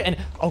over it. And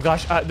oh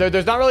gosh,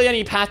 there's not really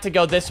any path to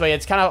go this way.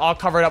 It's kind of all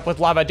covered up with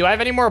lava. Do I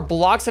have any more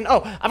blocks? And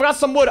oh, I've got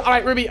some wood. All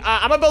right, Ruby,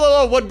 I'm gonna build a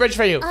little wood bridge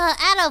for you.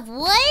 Out of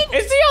wood?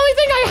 It's the only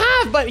thing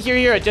I have. But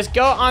here, just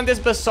go on this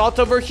basalt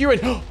over here,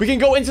 and we can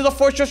go into the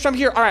fortress from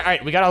here. All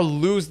right, we gotta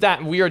lose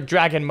that weird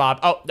dragon mob.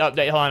 Oh, hold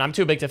on, I'm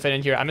too big to fit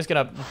in here. I'm just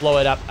gonna blow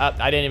it up.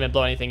 I didn't even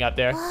blow anything up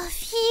there. Oh,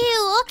 phew.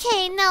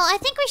 Okay, no, I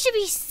think we should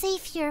be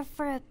safe here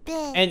for a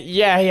bit. And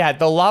yeah,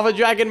 the lava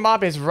dragon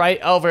mob is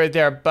right over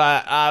there,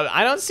 but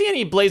I don't see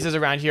any blazes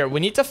around here. We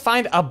need to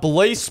find a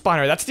blaze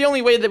spawner. That's the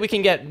only way that we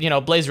can get,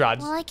 blaze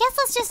rods. Well, I guess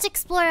let's just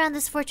explore around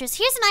this fortress.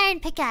 Here's an iron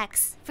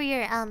pickaxe for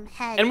your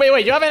head. And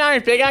wait, you have an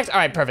iron pickaxe? All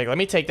right, perfect. Let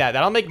me take that.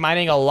 That'll make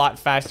mining a lot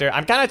faster.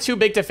 I'm kind of too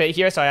big to fit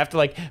here, so I have to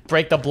like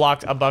break the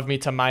blocks above me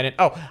to mine it.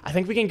 Oh, I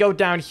think we can go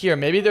down here.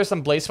 Maybe there's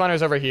some blaze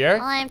spawners over here.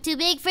 Oh, I'm too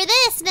big for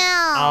this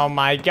now. Oh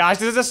my gosh,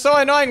 this is so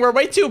annoying. We're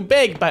way too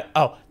big, but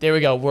oh, there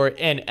we go. We're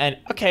in. And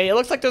okay, it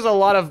looks like there's a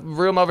lot of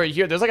room over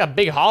here. There's like a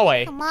big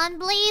hallway. Come on,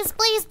 Blaze,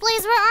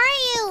 where are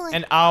you?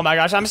 And oh my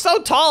gosh, I'm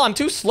so tall. I'm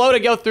too slow to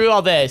go through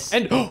all this.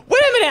 And wait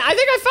a minute, I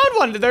think I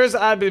found one. There's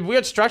a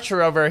weird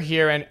structure over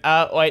here. And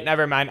wait,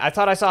 never mind. I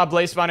thought I saw a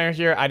blaze spawner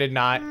here. I did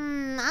not.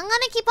 I'm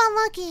gonna keep on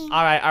looking.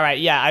 All right.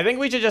 Yeah, I think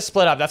we should just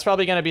split up. That's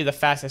probably gonna be the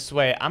fastest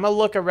way. I'm gonna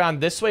look around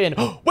this way and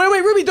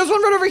wait, Ruby, there's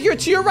one right over here.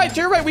 To your right.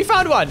 We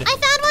found one. I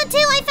found one too.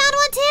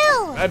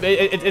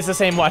 It's the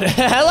same one.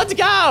 Let's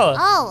go.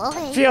 Oh,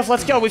 okay. Phew,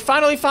 let's go. We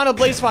finally found a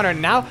blaze spawner.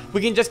 Now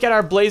we can just get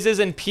our blazes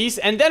in peace,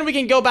 and then we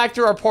can go back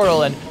through our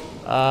portal and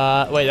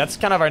wait, that's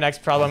kind of our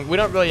next problem. We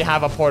don't really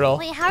have a portal.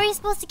 Wait, how are you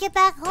supposed to get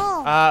back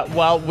home?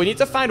 Well, we need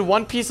to find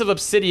 1 piece of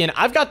obsidian.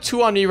 I've got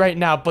 2 on me right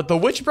now, but the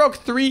witch broke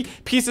 3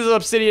 pieces of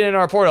obsidian in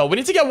our portal. We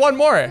need to get 1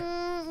 more.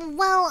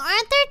 Well,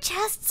 aren't there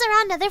chests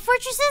around nether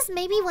fortresses?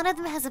 Maybe one of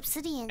them has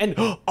obsidian. And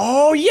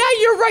oh yeah,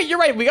 you're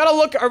right. We gotta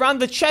look around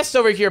the chests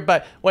over here.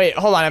 But wait,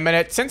 hold on a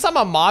minute. Since I'm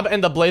a mob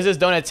and the blazes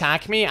don't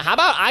attack me, how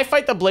about I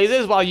fight the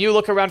blazes while you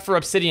look around for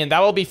obsidian? That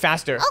will be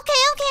faster. Okay.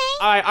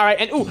 All right.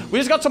 And ooh, we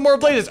just got some more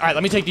blazes. All right,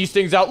 let me take these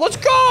things out. Let's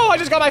go. I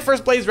just got my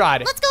first blaze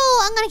rod. Let's go.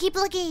 I'm gonna keep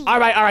looking. All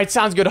right.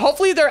 Sounds good.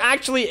 Hopefully there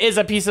actually is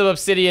a piece of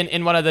obsidian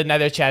in one of the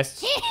nether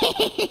chests.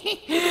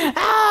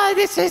 Oh,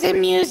 this is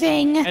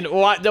amusing. And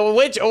what?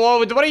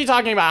 What are you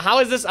talking about? How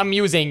is this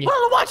amusing?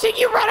 Well, watching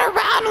you run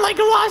around like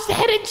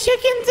lost-headed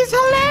chickens is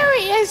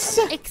hilarious.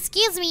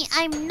 Excuse me,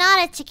 I'm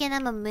not a chicken,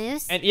 I'm a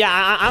moose. And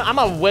yeah, I'm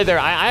a wither.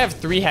 I have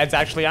 3 heads,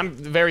 actually. I'm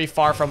very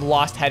far from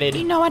lost-headed.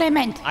 You know what I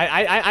meant.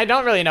 I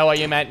don't really know what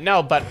you meant.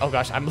 No, but oh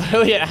gosh, I'm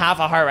literally at half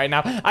a heart right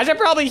now. I should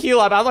probably heal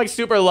up. I'm like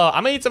super low.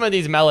 I'm gonna eat some of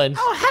these melons.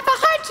 Oh, half a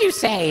heart, you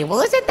say?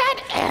 Well, isn't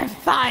that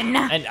fun?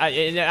 And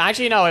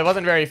actually, no, it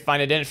wasn't very fun.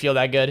 It didn't feel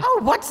that good. Oh,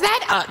 what's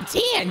that?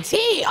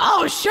 TNT.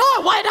 Oh,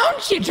 sure. Why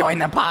don't you join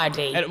the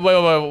party? And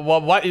wait,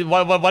 what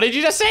did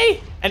you just say?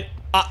 And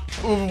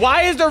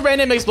Why is there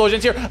random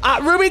explosions here?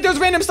 Ruby, there's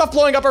random stuff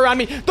blowing up around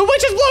me. The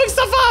witch is blowing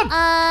stuff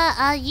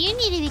up. You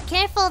need to be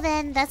careful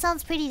then. That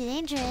sounds pretty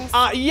dangerous.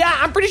 Yeah,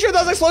 I'm pretty sure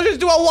those explosions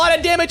do a lot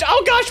of damage.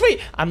 Oh gosh,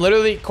 wait. I'm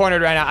literally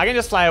cornered right now. I can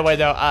just fly away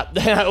though,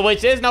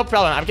 which is no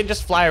problem. I can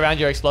just fly around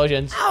your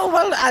explosions. Oh,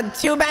 well,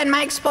 too bad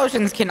my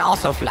explosions can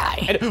also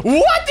fly. And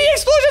what? The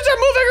explosions are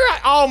moving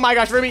around. Oh my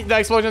gosh, Ruby, the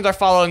explosions are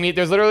following me.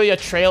 There's literally a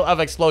trail of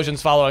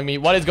explosions following me.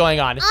 What is going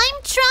on?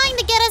 I'm trying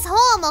to get us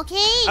home,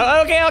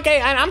 okay? Okay.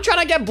 And I'm trying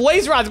to get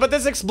blaze rods, but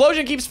this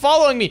explosion keeps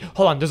following me.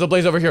 Hold on, there's a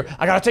blaze over here.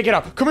 I gotta take it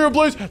out. Come here,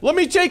 Blaze. Let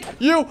me take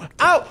you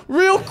out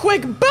real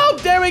quick. Boom!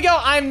 There we go.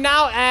 I'm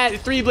now at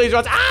 3 blaze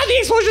rods. The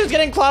explosion is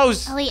getting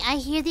close. Oh, wait, I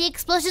hear the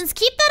explosions.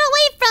 Keep that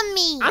away from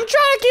me. I'm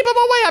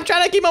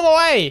trying to keep them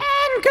away.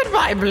 And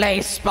goodbye,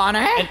 Blaze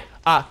Spawner.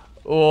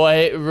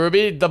 Wait,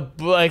 Ruby, the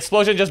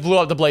explosion just blew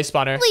up the blaze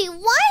spawner. Wait,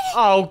 what?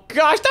 Oh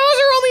gosh, that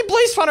was our only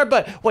blaze spawner,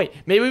 but wait,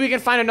 maybe we can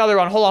find another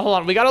one. Hold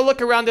on. We gotta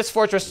look around this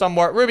fortress some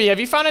more. Ruby, have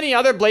you found any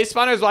other blaze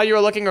spawners while you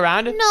were looking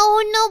around?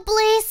 No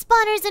blaze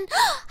spawners, and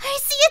I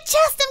see a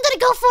chest. I'm gonna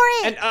go for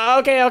it.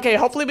 And okay,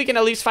 hopefully we can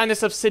at least find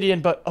this obsidian,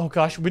 but oh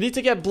gosh, we need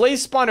to get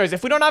blaze spawners.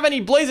 If we don't have any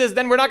blazes,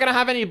 then we're not gonna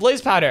have any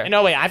blaze powder. And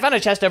oh wait, I found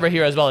a chest over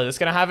here as well. Is this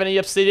gonna have any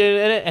obsidian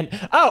in it?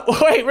 And oh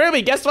wait,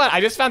 Ruby, guess what?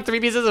 I just found 3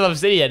 pieces of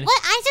obsidian.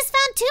 What? I just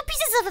found 2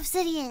 pieces of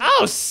obsidian.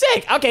 Oh,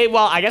 sick. Okay,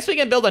 well, I guess we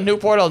can build a new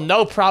portal,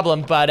 no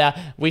problem, but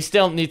we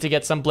still need to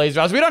get some blaze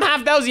rods. We don't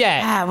have those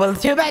yet. Well,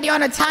 too bad you're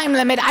on a time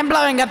limit. I'm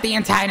blowing up the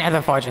entire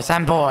nether fortress.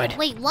 I'm bored.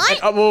 Wait,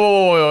 what?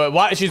 Whoa,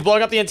 what? She's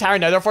blowing up the entire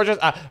nether fortress?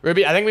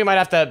 Ruby, I think we might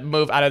have to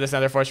move out of this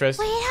nether fortress.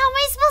 Wait, how am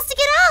I supposed to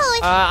get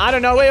out? I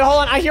don't know. Wait, hold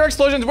on. I hear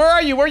explosions. Where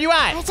are you? Where are you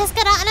at? I just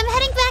got out and I'm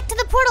heading back to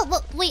the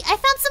portal. Wait, I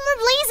found some more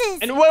blazes.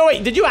 And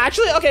wait, did you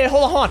actually? Okay,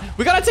 hold on.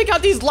 We gotta take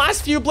out these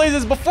last few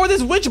blazes before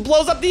this witch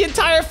blows up the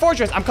entire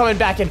fortress. I'm coming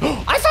back in. I found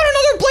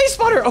another blaze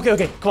spawner.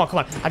 Okay, come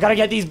on. I gotta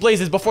get these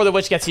blazes before the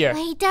witch gets here.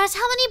 Wait, Dash,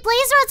 how many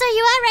blaze rods are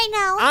you at right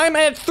now? I'm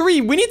at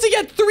 3. We need to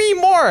get 3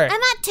 more. I'm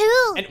at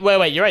 2. And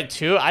wait, you're at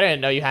 2? I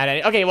didn't know you had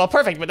any. Okay, well,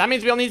 perfect. But that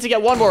means we'll need to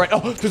get 1 more.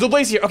 Oh, there's a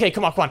blaze here. Okay,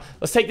 come on.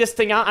 Let's take this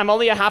thing out. I'm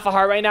only at half a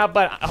heart right now,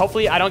 but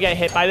hopefully I don't get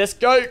hit by this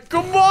guy.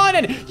 Come on.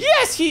 And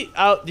yes, he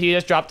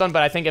just dropped one,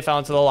 but I think it fell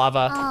into the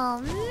lava.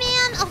 Oh,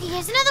 man. Okay,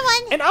 here's another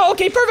one. And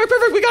okay, perfect.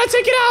 We gotta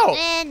take it out.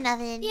 And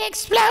nothing. The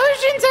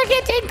explosions are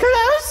getting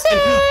closer.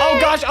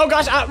 Oh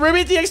gosh.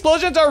 Ruby, the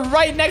explosions are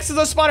right next to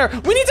the spawner.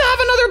 We need to have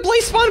another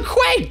blaze spawn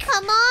quick.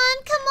 Come on.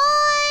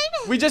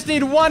 We just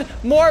need 1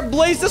 more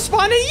blaze to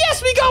spawn, and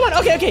yes, we got one.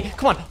 Okay,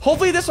 come on.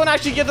 Hopefully this one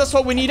actually gives us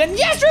what we need. And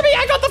yes, Ruby,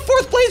 I got the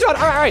 4th blaze rod.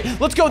 All right,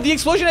 let's go. The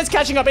explosion is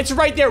catching up. It's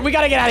right there. We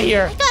gotta get out of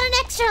here. I got an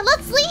extra.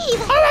 Let's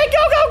leave. All right, go.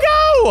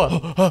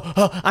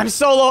 I'm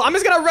so low. I'm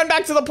just gonna run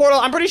back to the portal.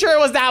 I'm pretty sure it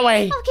was that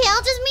way. Okay,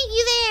 I'll just meet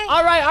you there.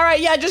 All right.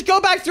 Yeah, just go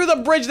back through the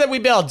bridge that we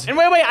built. And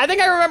wait, I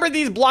think I remember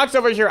these blocks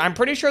over here. I'm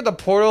pretty sure the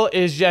portal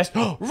is just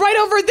right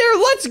over there.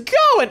 Let's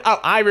go. And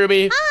hi,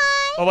 Ruby. Hi.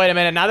 Oh, wait a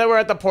minute. Now that we're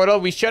at the portal,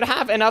 we should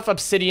have enough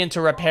obsidian to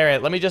repair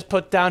it. Let me just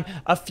put down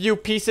a few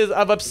pieces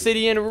of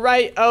obsidian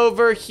right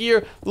over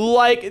here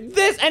like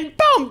this. And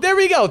boom, there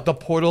we go. The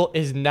portal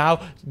is now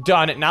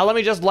done. Now let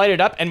me just light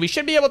it up and we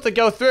should be able to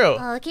go through.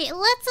 Okay,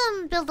 let's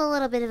build a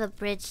little bit of a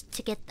bridge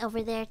to get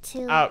over there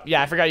too. Oh,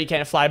 yeah, I forgot you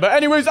can't fly. But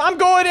anyways, I'm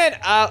going in.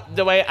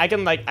 The way I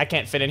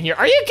can't fit in here.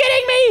 Are you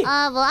kidding me?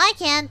 Well, I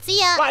can't. See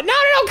ya. What? No,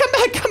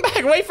 come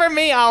back. Wait for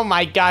me. Oh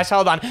my gosh,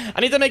 hold on. I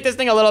need to make this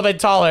thing a little bit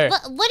taller.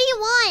 What do you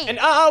want?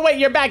 And wait,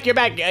 you're back. Can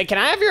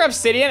I have your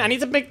obsidian? I need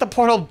to make the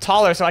portal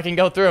taller so I can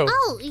go through.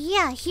 Oh,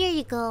 yeah, here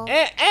you go.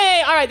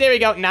 Hey, all right, there we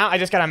go. Now I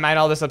just gotta mine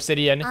all this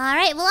obsidian. All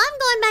right, well, I'm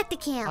going back to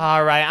camp.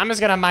 All right, I'm just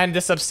gonna mine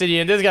this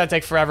obsidian. This is gonna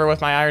take forever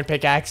with my iron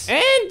pickaxe.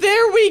 And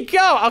there we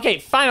go. Okay,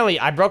 finally,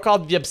 I broke all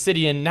the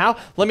obsidian. Now,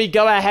 let me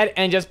go ahead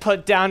and just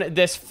put down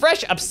this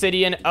fresh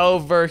obsidian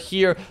over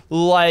here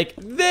like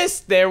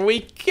this. There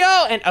we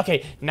go. And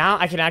okay, now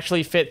I can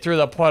actually fit through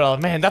the portal.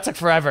 Man, that took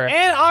forever.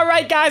 And all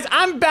right, guys,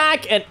 I'm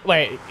back. And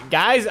wait,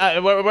 guys,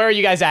 where are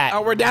you guys at?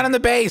 Oh, we're down in the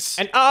base.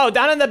 And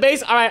down in the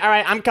base. All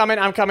right, I'm coming.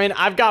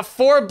 I've got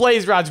 4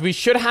 blaze rods. We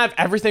should have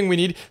everything we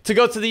need to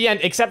go to the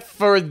end, except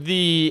for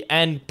the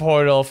end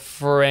portal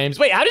frames.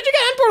 Wait, how did you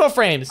get end portal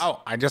frames?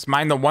 Oh, I just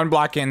mined the 1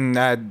 block, and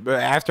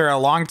after a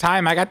long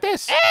time, I got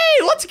this.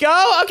 Hey, let's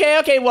go.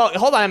 Okay. Well,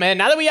 hold on a minute.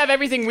 Now that we have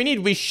everything we need,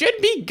 we should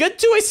be good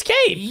to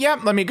escape.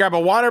 Yep. Let me grab a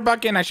water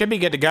bucket, and I should be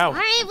good to go. All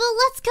right, well,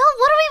 let's go.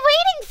 What are we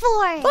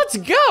waiting for? Let's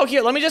go.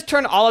 Here, let me just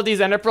turn all of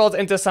these ender pearls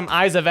into some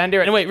eyes of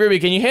ender. And wait, Ruby,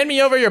 can you hand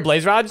me over your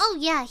blaze rods? Oh,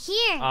 yeah,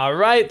 here. All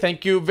right,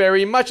 thank you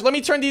very much. Let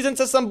me turn these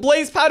into some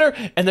blaze powder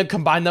and then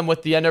combine them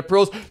with the ender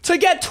pearls to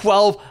get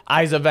 12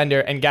 eyes of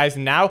ender. And guys,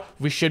 now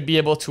we should be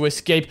able to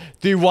escape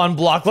the 1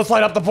 block. Let's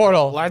light up the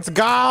portal. Let's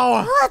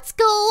go. Let's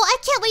go. I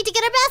can't wait to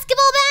get our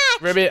basketball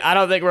back. Ruby, I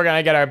don't think we're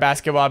gonna get our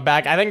basketball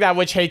back. I think that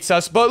witch hates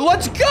us, but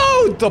let's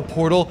go. The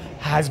portal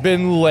has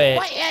been lit.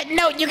 Wait,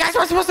 no, you guys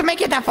weren't supposed to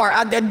make it that far.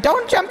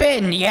 Don't jump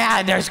in.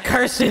 Yeah, there's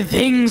cursed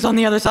things on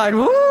the other side.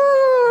 Woo!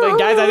 Wait,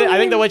 guys, I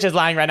think the witch is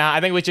lying right now. I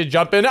think we should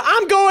jump in.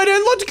 I'm going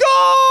in. Let's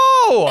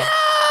go!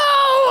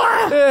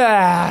 No!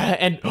 Yeah,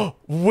 and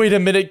wait a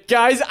minute,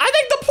 guys. I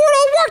think the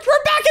portal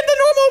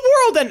normal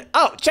world. And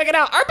oh, check it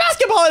out. Our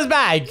basketball is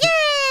back. Yay!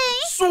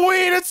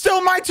 Sweet, it's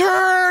still my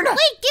turn. Wait,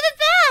 give it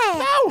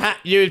back. Ha,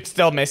 you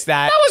still missed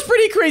that. That was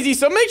pretty crazy.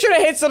 So make sure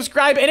to hit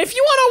subscribe. And if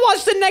you want to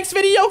watch the next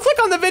video,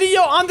 click on the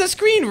video on the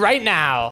screen right now.